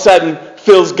 all of a sudden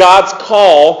feels God's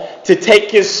call to take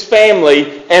his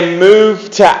family and move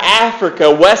to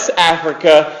Africa, West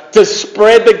Africa, to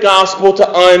spread the gospel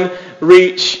to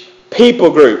unreached people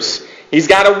groups. He's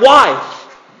got a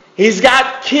wife. He's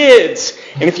got kids.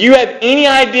 And if you have any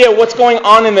idea what's going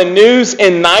on in the news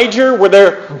in Niger, where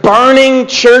they're burning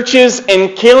churches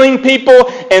and killing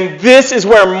people, and this is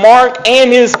where Mark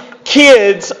and his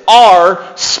kids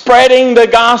are spreading the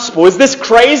gospel. Is this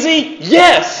crazy?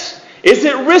 Yes. Is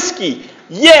it risky?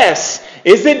 Yes.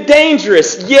 Is it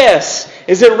dangerous? Yes.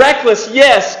 Is it reckless?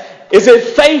 Yes. Is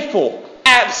it faithful?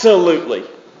 Absolutely.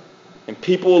 And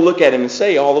people will look at him and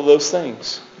say all of those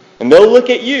things. And they'll look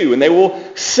at you and they will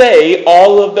say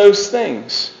all of those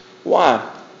things. Why?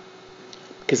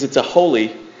 Because it's a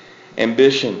holy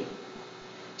ambition.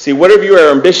 See, whatever you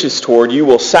are ambitious toward, you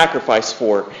will sacrifice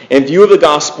for. In view of the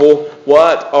gospel,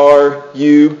 what are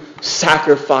you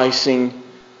sacrificing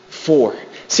for?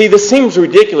 See, this seems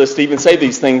ridiculous to even say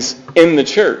these things in the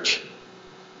church.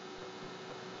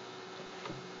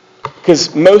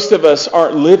 Because most of us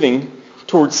aren't living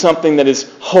towards something that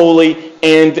is holy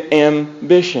and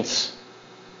ambitious.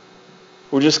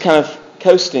 We're just kind of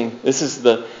coasting. This is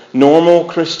the normal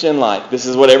Christian life. This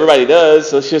is what everybody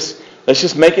does. Let's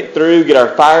just make it through, get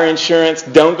our fire insurance,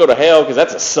 don't go to hell because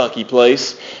that's a sucky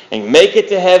place, and make it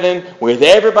to heaven with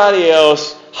everybody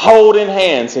else holding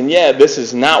hands. And yeah, this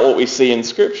is not what we see in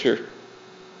Scripture.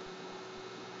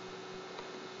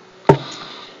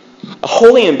 A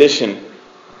holy ambition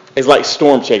is like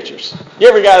storm chasers. You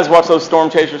ever guys watch those storm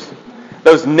chasers?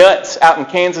 Those nuts out in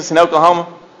Kansas and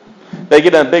Oklahoma? They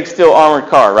get in a big steel armored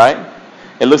car, right?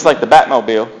 It looks like the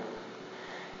Batmobile.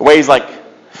 It weighs like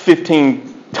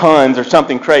 15 tons or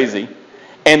something crazy.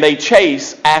 And they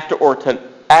chase after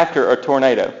a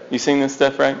tornado. You seen this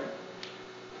stuff, right?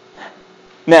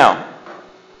 Now,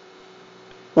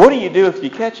 what do you do if you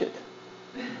catch it?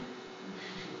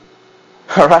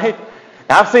 All right?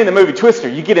 Now, I've seen the movie Twister.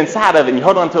 You get inside of it and you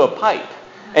hold on to a pipe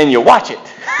and you watch it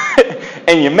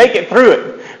and you make it through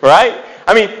it, right?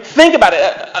 I mean, think about it.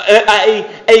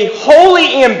 A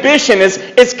holy ambition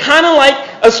is kind of like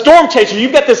a storm chaser.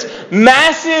 You've got this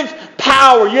massive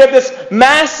power. You have this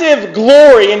massive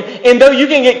glory. And though you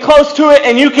can get close to it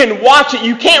and you can watch it,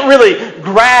 you can't really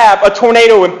grab a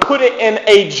tornado and put it in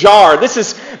a jar.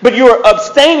 But you're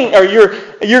abstaining, or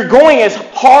you're going as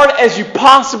hard as you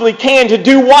possibly can to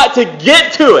do what? To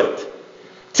get to it.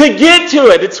 To get to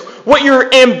it. It's what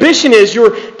your ambition is.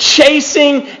 You're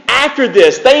chasing after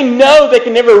this. They know they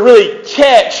can never really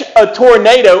catch a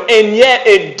tornado, and yet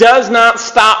it does not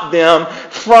stop them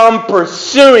from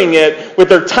pursuing it with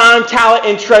their time, talent,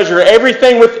 and treasure.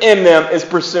 Everything within them is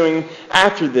pursuing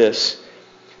after this.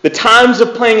 The times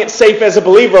of playing it safe as a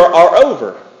believer are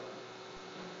over.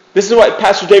 This is what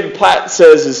Pastor David Platt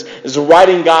says is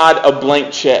writing God a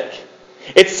blank check.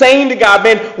 It's saying to God,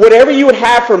 man, whatever you would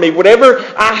have for me, whatever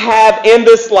I have in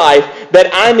this life that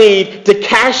I need to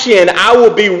cash in, I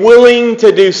will be willing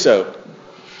to do so.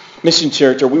 Mission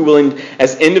Church, are we willing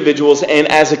as individuals and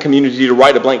as a community to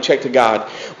write a blank check to God?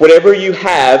 Whatever you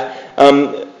have,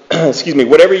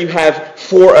 whatever you have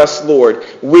for us, Lord,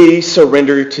 we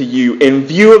surrender to you. In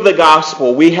view of the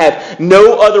gospel, we have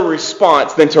no other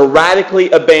response than to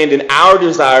radically abandon our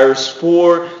desires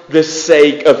for the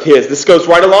sake of His. This goes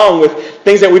right along with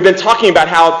things that we've been talking about,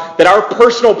 how that our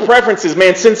personal preferences,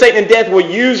 man, sin, Satan, and death will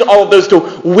use all of those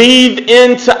to weave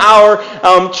into our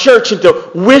church and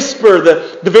to whisper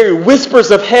the very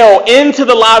whispers of hell into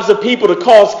the lives of people to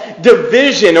cause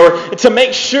division or to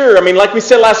make sure, I mean, like we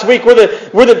said last week, we're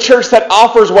the church that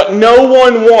offers what no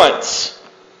one wants.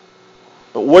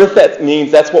 But what if that means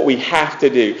that's what we have to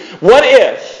do? What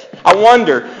if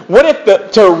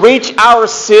to reach our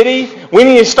city, we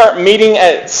need to start meeting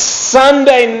at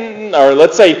Sunday, or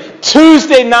let's say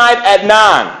Tuesday night at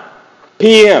 9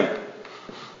 p.m.?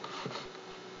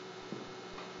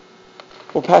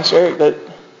 Well, Pastor Eric,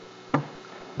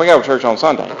 we go to church on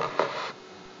Sunday.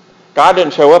 God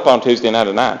didn't show up on Tuesday night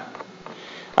at 9.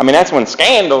 I mean, that's when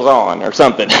Scandal's on or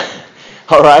something.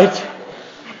 All right?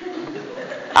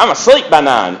 I'm asleep by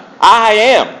 9. I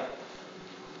am.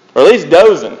 Or at least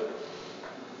dozing.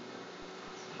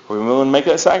 Are we willing to make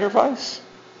that sacrifice?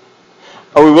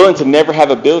 Are we willing to never have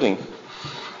a building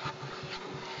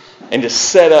and to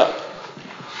set up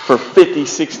for 50,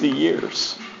 60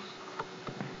 years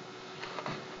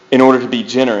in order to be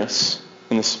generous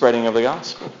in the spreading of the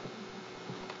gospel?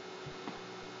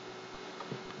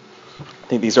 I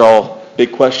think these are all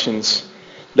big questions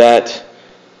that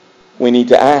we need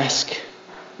to ask.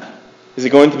 Is it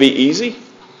going to be easy?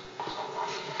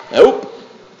 Nope.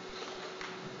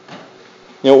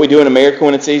 You know what we do in America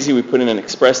when it's easy? We put in an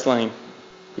express lane.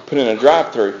 We put in a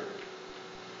drive-through.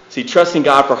 See, trusting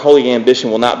God for holy ambition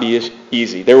will not be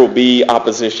easy. There will be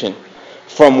opposition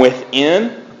from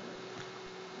within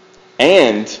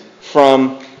and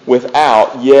from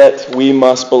without, yet we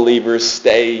must, believers,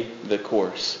 stay the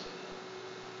course.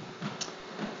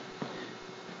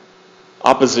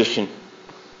 Opposition.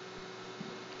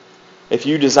 If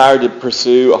you desire to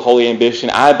pursue a holy ambition,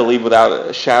 I believe without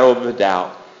a shadow of a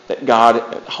doubt that God's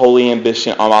holy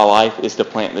ambition on my life is to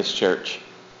plant this church.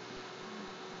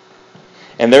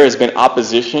 And there has been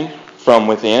opposition from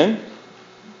within,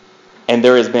 and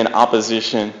there has been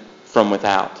opposition from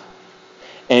without.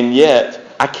 And yet,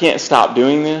 I can't stop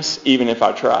doing this even if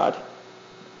I tried,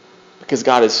 because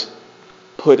God has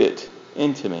put it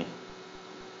into me.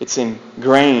 It's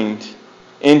ingrained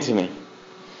into me.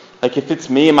 Like if it's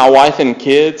me and my wife and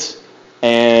kids,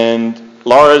 and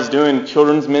Laura's doing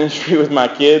children's ministry with my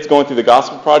kids, going through the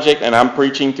gospel project, and I'm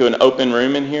preaching to an open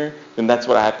room in here, then that's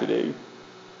what I have to do.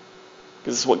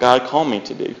 Because it's what God called me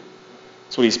to do.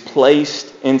 It's what He's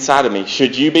placed inside of me.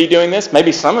 Should you be doing this?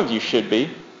 Maybe some of you should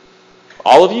be.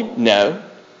 All of you? No.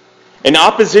 And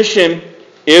opposition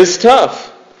is tough.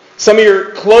 Some of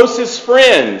your closest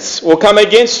friends will come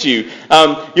against you.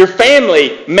 Your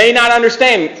family may not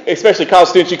understand, especially college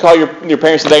students. You call your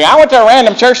parents and say, I went to a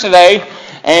random church today,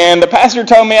 and the pastor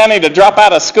told me I need to drop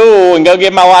out of school and go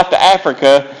give my life to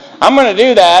Africa. I'm going to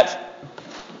do that.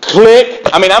 Click.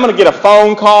 I mean, I'm going to get a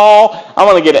phone call. I'm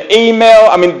going to get an email.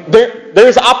 I mean,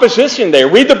 there's opposition there.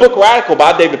 Read the book Radical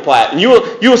by David Platt, and you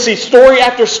will see story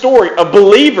after story of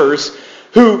believers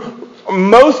who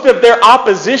most of their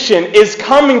opposition is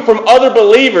coming from other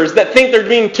believers that think they're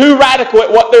being too radical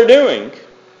at what they're doing.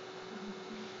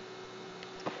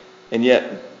 And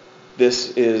yet,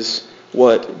 this is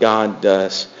what God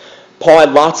does. Paul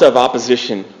had lots of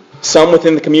opposition, some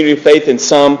within the community of faith and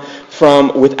some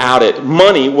from without it.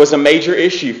 Money was a major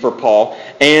issue for Paul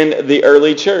and the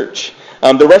early church.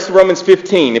 The rest of Romans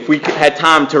 15, if we had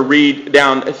time to read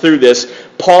down through this,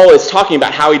 Paul is talking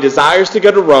about how he desires to go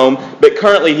to Rome, but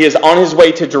currently he is on his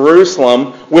way to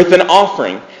Jerusalem with an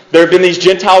offering. There have been these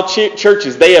Gentile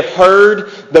churches. They have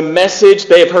heard the message.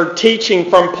 They have heard teaching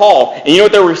from Paul. And you know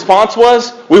what their response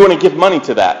was? We want to give money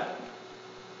to that.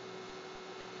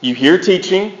 You hear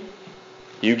teaching,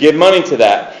 you give money to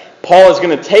that. Paul is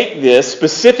going to take this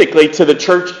specifically to the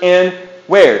church in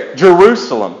where?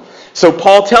 Jerusalem. So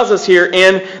Paul tells us here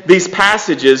in these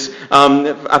passages,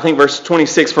 I think verse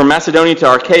 26, from Macedonia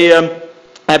to Achaia,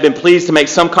 I have been pleased to make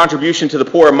some contribution to the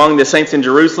poor among the saints in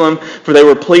Jerusalem, for they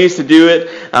were pleased to do it,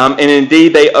 and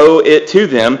indeed they owe it to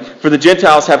them. For the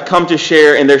Gentiles have come to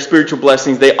share in their spiritual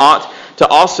blessings. They ought to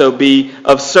also be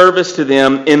of service to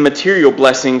them in material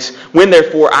blessings. When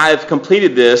therefore I have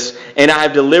completed this, and I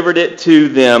have delivered it to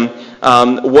them,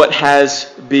 what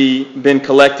has been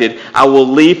collected, I will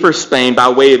leave for Spain by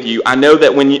way of you. I know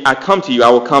that when I come to you, I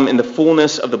will come in the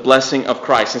fullness of the blessing of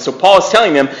Christ. And so Paul is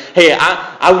telling them, hey,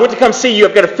 I went to come see you.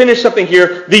 I've got to finish something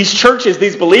here. These churches,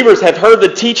 these believers have heard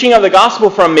the teaching of the gospel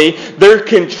from me. They're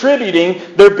contributing.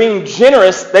 They're being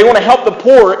generous. They want to help the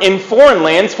poor in foreign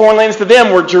lands. Foreign lands to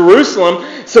them were Jerusalem.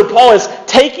 So Paul is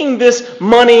taking this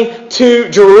money to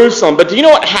Jerusalem. But do you know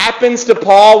what happens to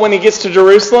Paul when he gets to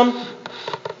Jerusalem?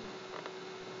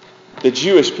 the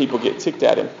Jewish people get ticked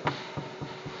at him.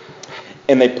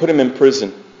 And they put him in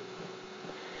prison.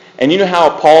 And you know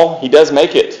how Paul, he does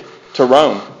make it to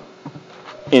Rome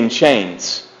in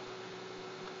chains.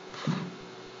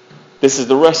 This is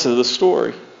the rest of the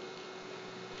story.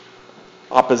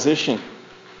 Opposition.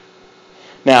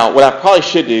 Now, what I probably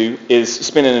should do is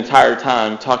spend an entire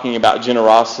time talking about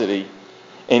generosity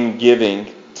and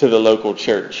giving to the local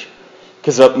church.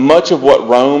 Because much of what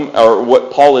Rome, or what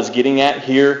Paul is getting at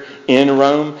here in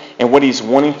Rome, and what he's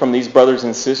wanting from these brothers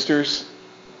and sisters,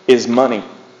 is money.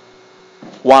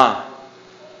 Why?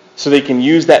 So they can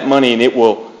use that money and it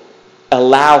will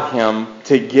allow him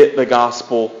to get the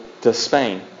gospel to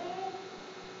Spain.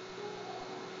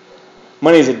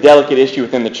 Money is a delicate issue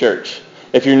within the church.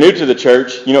 If you're new to the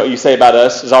church, you know what you say about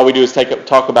us is all we do is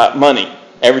talk about money.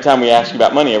 Every time we ask you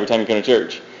about money, every time you come to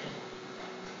church.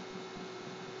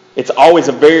 It's always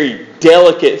a very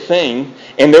delicate thing.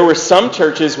 And there were some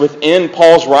churches within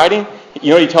Paul's writing, you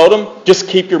know what he told them? Just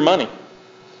keep your money.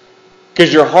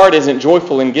 Because your heart isn't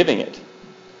joyful in giving it.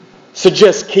 So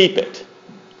just keep it.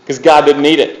 Because God didn't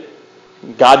need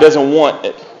it. God doesn't want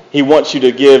it. He wants you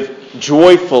to give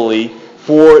joyfully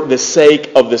for the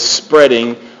sake of the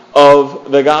spreading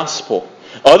of the gospel.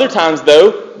 Other times,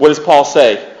 though, what does Paul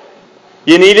say?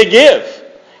 You need to give.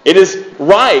 It is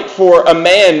right for a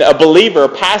man, a believer, a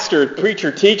pastor,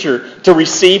 preacher, teacher, to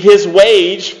receive his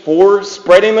wage for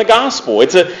spreading the gospel.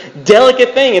 It's a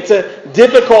delicate thing. It's a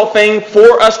difficult thing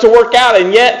for us to work out,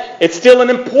 and yet it's still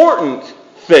an important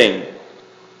thing.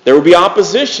 There will be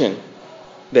opposition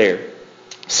there.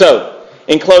 So,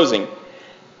 in closing,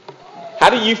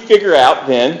 how do you figure out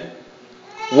then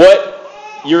what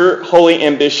your holy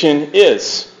ambition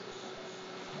is?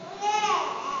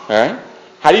 All right?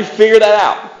 How do you figure that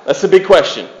out? That's a big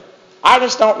question. I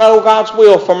just don't know God's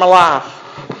will for my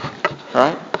life. All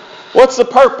right? What's the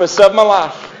purpose of my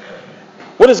life?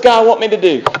 What does God want me to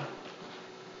do?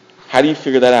 How do you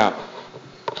figure that out?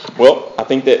 Well, I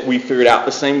think that we figured out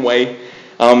the same way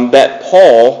that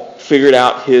Paul figured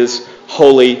out his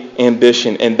holy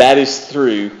ambition, and that is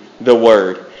through the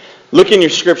Word. Look in your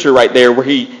scripture right there where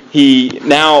he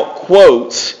now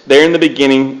quotes, there in the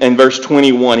beginning in verse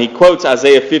 21, he quotes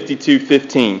Isaiah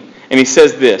 52:15. And he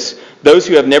says this, those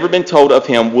who have never been told of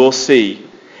him will see,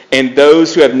 and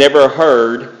those who have never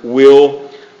heard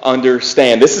will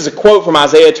understand. This is a quote from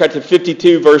Isaiah chapter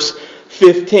 52, verse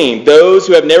 15. Those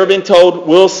who have never been told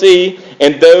will see,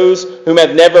 and those whom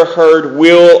have never heard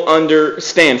will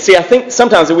understand. See, I think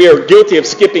sometimes we are guilty of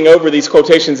skipping over these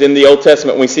quotations in the Old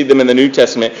Testament when we see them in the New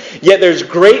Testament. Yet there's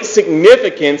great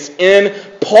significance in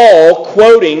Paul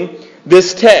quoting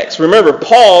this text. Remember,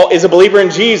 Paul is a believer in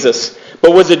Jesus,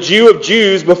 but was a Jew of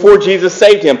Jews before Jesus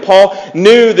saved him. Paul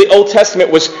knew the Old Testament,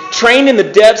 was trained in the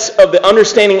depths of the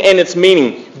understanding and its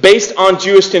meaning based on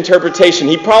Jewish interpretation.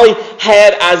 He probably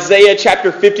had Isaiah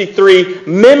chapter 53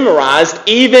 memorized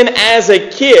even as a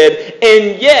kid,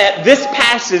 and yet this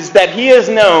passage that he has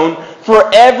known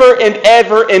forever and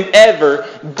ever and ever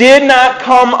did not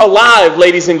come alive,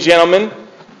 ladies and gentlemen,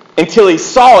 until he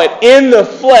saw it in the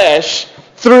flesh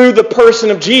through the person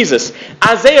of Jesus.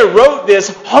 Isaiah wrote this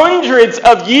hundreds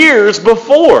of years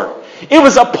before. It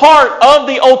was a part of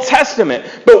the Old Testament.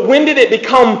 But when did it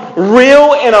become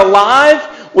real and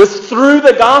alive? Was through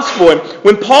the gospel. And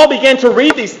when Paul began to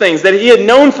read these things that he had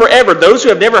known forever, those who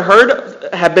have never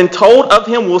heard, have been told of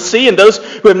him will see, and those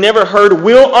who have never heard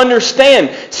will understand.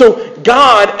 So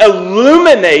God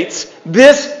illuminates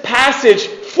this passage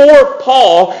for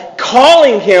Paul,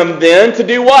 calling him then to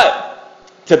do what?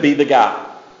 To be the guy.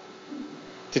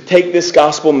 To take this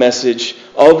gospel message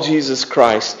of Jesus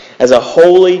Christ as a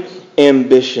holy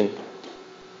ambition.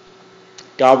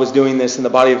 God was doing this in the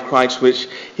body of Christ, which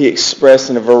he expressed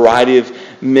in a variety of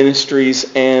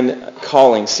ministries and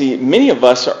callings. See, many of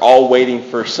us are all waiting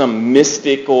for some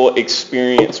mystical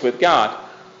experience with God.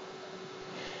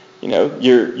 You know,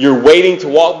 you're waiting to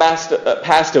walk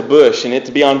past a bush and it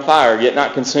to be on fire, yet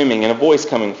not consuming, and a voice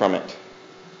coming from it.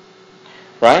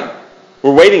 Right?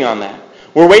 We're waiting on that.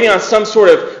 We're waiting on some sort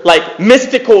of like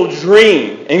mystical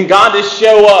dream and God to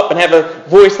show up and have a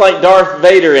voice like Darth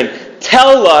Vader and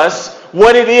tell us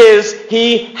what it is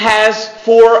he has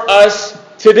for us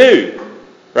to do.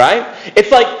 Right? It's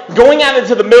like going out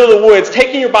into the middle of the woods,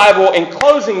 taking your Bible and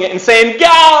closing it and saying,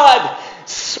 God,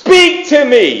 speak to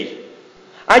me.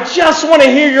 I just want to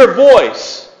hear your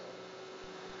voice.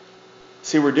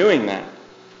 See, we're doing that.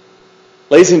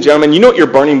 Ladies and gentlemen, you know what your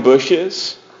burning bush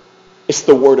is? It's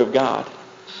the Word of God.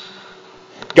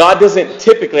 God doesn't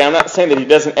typically, I'm not saying that he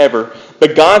doesn't ever,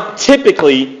 but God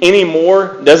typically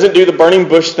anymore doesn't do the burning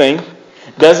bush thing,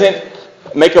 doesn't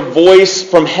make a voice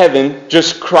from heaven,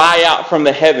 just cry out from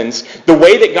the heavens. The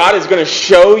way that God is going to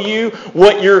show you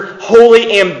what your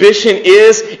holy ambition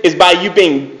is by you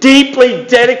being deeply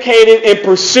dedicated in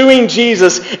pursuing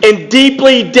Jesus and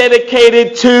deeply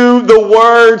dedicated to the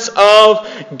words of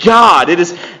God. It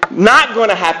is not going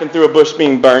to happen through a bush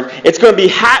being burnt. It's going to be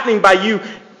happening by you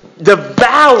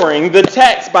devouring the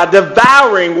text, by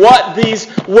devouring what these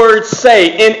words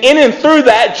say. And in and through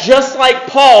that, just like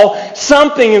Paul,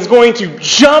 something is going to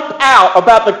jump out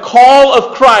about the call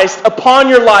of Christ upon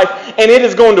your life, and it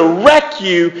is going to wreck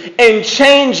you and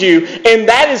change you. And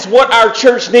that is what our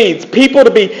church needs. People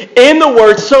to be in the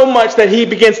Word so much that He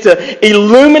begins to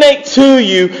illuminate to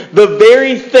you the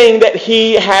very thing that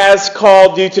He has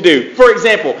called you to do. For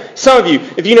example, some of you,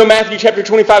 if you know Matthew chapter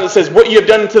 25, it says, what you have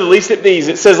done to the least of these.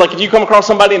 It says, like, if you come across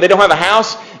somebody and they don't have a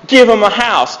house, give them a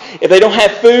house. If they don't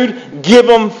have food, give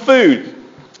them food.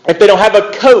 If they don't have a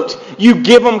coat, you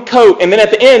give them coat. And then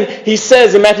at the end, he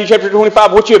says in Matthew chapter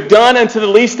 25, what you have done unto the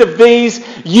least of these,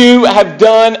 you have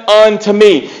done unto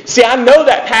me. See, I know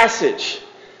that passage.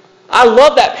 I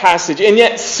love that passage. And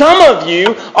yet some of you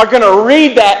are going to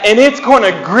read that and it's going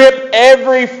to grip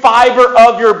every fiber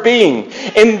of your being.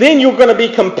 And then you're going to be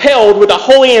compelled with a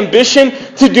holy ambition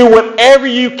to do whatever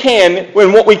you can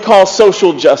in what we call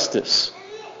social justice.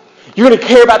 You're going to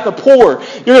care about the poor.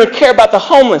 You're going to care about the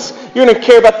homeless. You're going to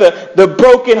care about the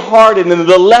brokenhearted and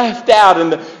the left out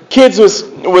and the kids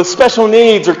with special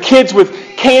needs or kids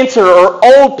with cancer or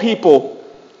old people.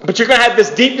 But you're going to have this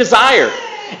deep desire.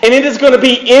 And it is going to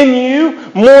be in you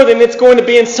more than it's going to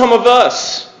be in some of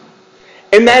us.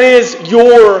 And that is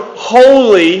your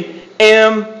holy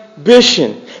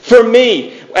ambition. For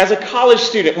me, as a college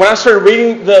student, when I started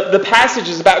reading the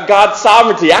passages about God's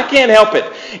sovereignty, I can't help it.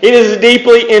 It is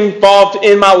deeply involved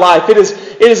in my life. It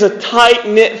is a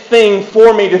tight-knit thing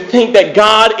for me to think that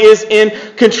God is in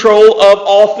control of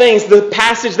all things. The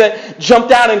passage that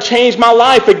jumped out and changed my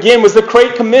life, again, was the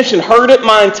Great Commission. Heard it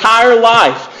my entire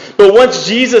life. But once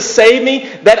Jesus saved me,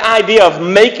 that idea of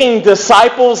making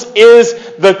disciples is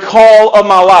the call of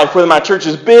my life. Whether my church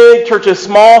is big, church is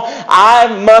small, I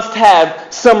must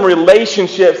have some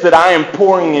relationships that I am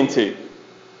pouring into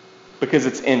because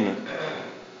it's in me.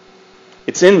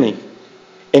 It's in me.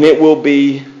 And it will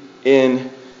be in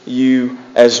you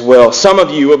as well. Some of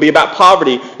you will be about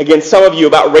poverty. Again, some of you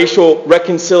about racial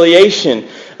reconciliation.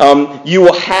 You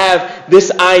will have this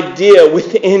idea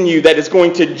within you that is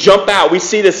going to jump out. We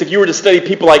see this if you were to study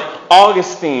people like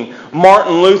Augustine,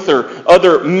 Martin Luther,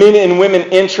 other men and women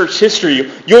in church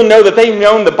history. You'll know that they've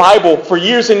known the Bible for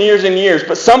years and years and years.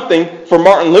 But something for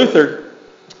Martin Luther,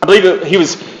 I believe he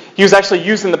was actually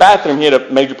used in the bathroom. He had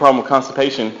a major problem with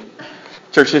constipation,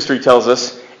 church history tells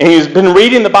us. And he's been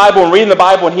reading the Bible,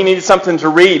 and he needed something to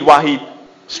read while he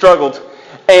struggled.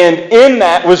 And in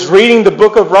that was reading the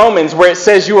book of Romans where it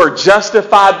says you are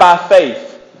justified by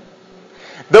faith.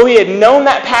 Though he had known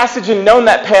that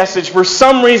passage, for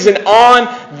some reason on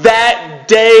that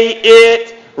day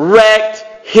it wrecked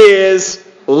his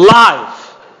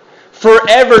life.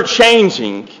 Forever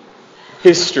changing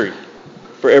history.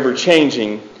 Forever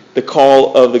changing the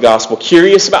call of the gospel.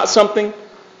 Curious about something?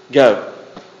 Go.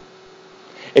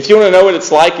 If you want to know what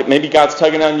it's like, maybe God's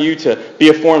tugging on you to be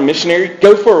a foreign missionary,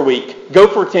 go for a week. Go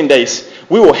for 10 days.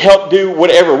 We will help do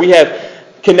whatever. We have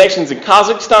connections in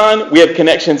Kazakhstan, we have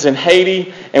connections in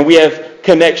Haiti, and we have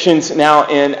connections now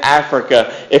in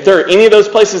Africa. If there are any of those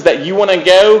places that you want to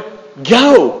go,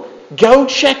 go. Go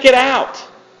check it out.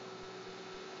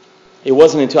 It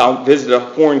wasn't until I visited a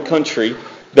foreign country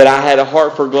that I had a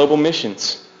heart for global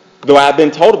missions, though I've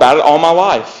been told about it all my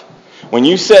life. When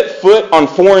you set foot on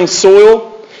foreign soil,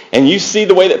 and you see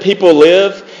the way that people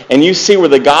live, and you see where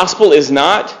the gospel is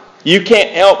not, you can't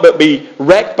help but be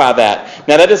wrecked by that.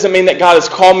 Now, that doesn't mean that God has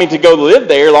called me to go live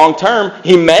there long term.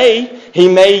 He may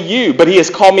you, but He has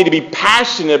called me to be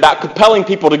passionate about compelling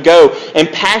people to go and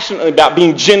passionate about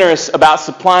being generous about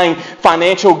supplying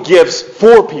financial gifts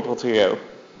for people to go.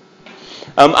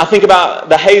 I think about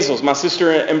the Hazels, my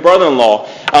sister and brother-in-law.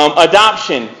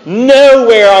 Adoption,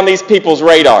 nowhere on these people's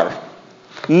radar.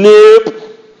 Nope.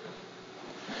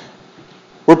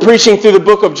 We're preaching through the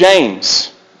book of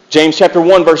James. James chapter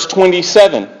 1, verse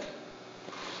 27.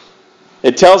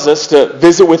 It tells us to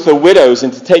visit with the widows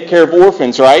and to take care of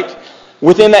orphans, right?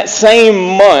 Within that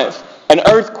same month, an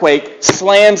earthquake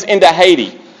slams into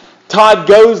Haiti. Todd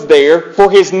goes there for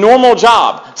his normal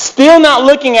job, still not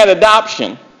looking at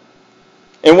adoption.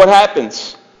 And what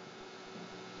happens?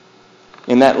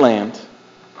 In that land,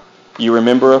 you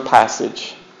remember a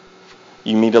passage.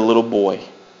 You meet a little boy.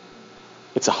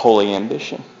 It's a holy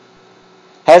ambition.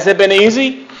 Has it been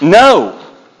easy? No.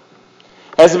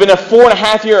 Has it been a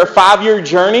 4.5-year or 5-year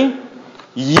journey?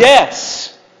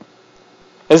 Yes.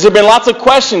 Has there been lots of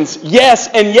questions? Yes.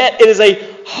 And yet it is a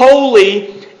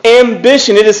holy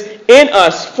ambition. It is in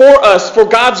us, for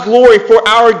God's glory, for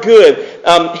our good.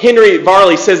 Henry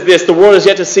Varley says this: the world is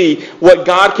yet to see what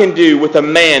God can do with a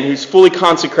man who's fully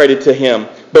consecrated to Him.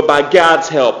 But by God's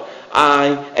help,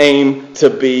 I aim to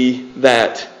be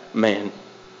that man.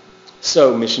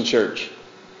 So, Mission Church,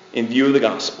 in view of the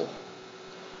gospel,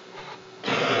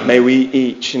 may we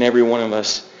each and every one of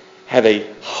us have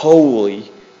a holy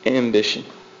ambition.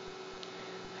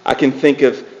 I can think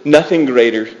of nothing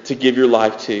greater to give your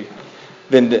life to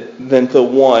than the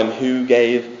one who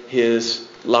gave his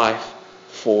life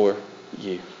for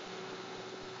you.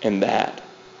 And that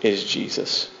is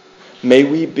Jesus. May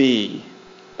we be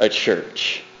a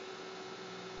church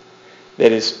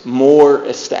that is more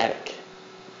ecstatic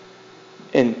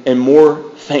and more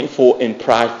thankful and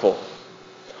prideful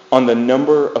on the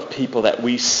number of people that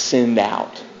we send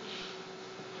out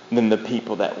than the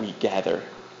people that we gather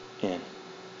in.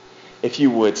 If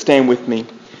you would, stand with me.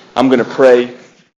 I'm going to pray.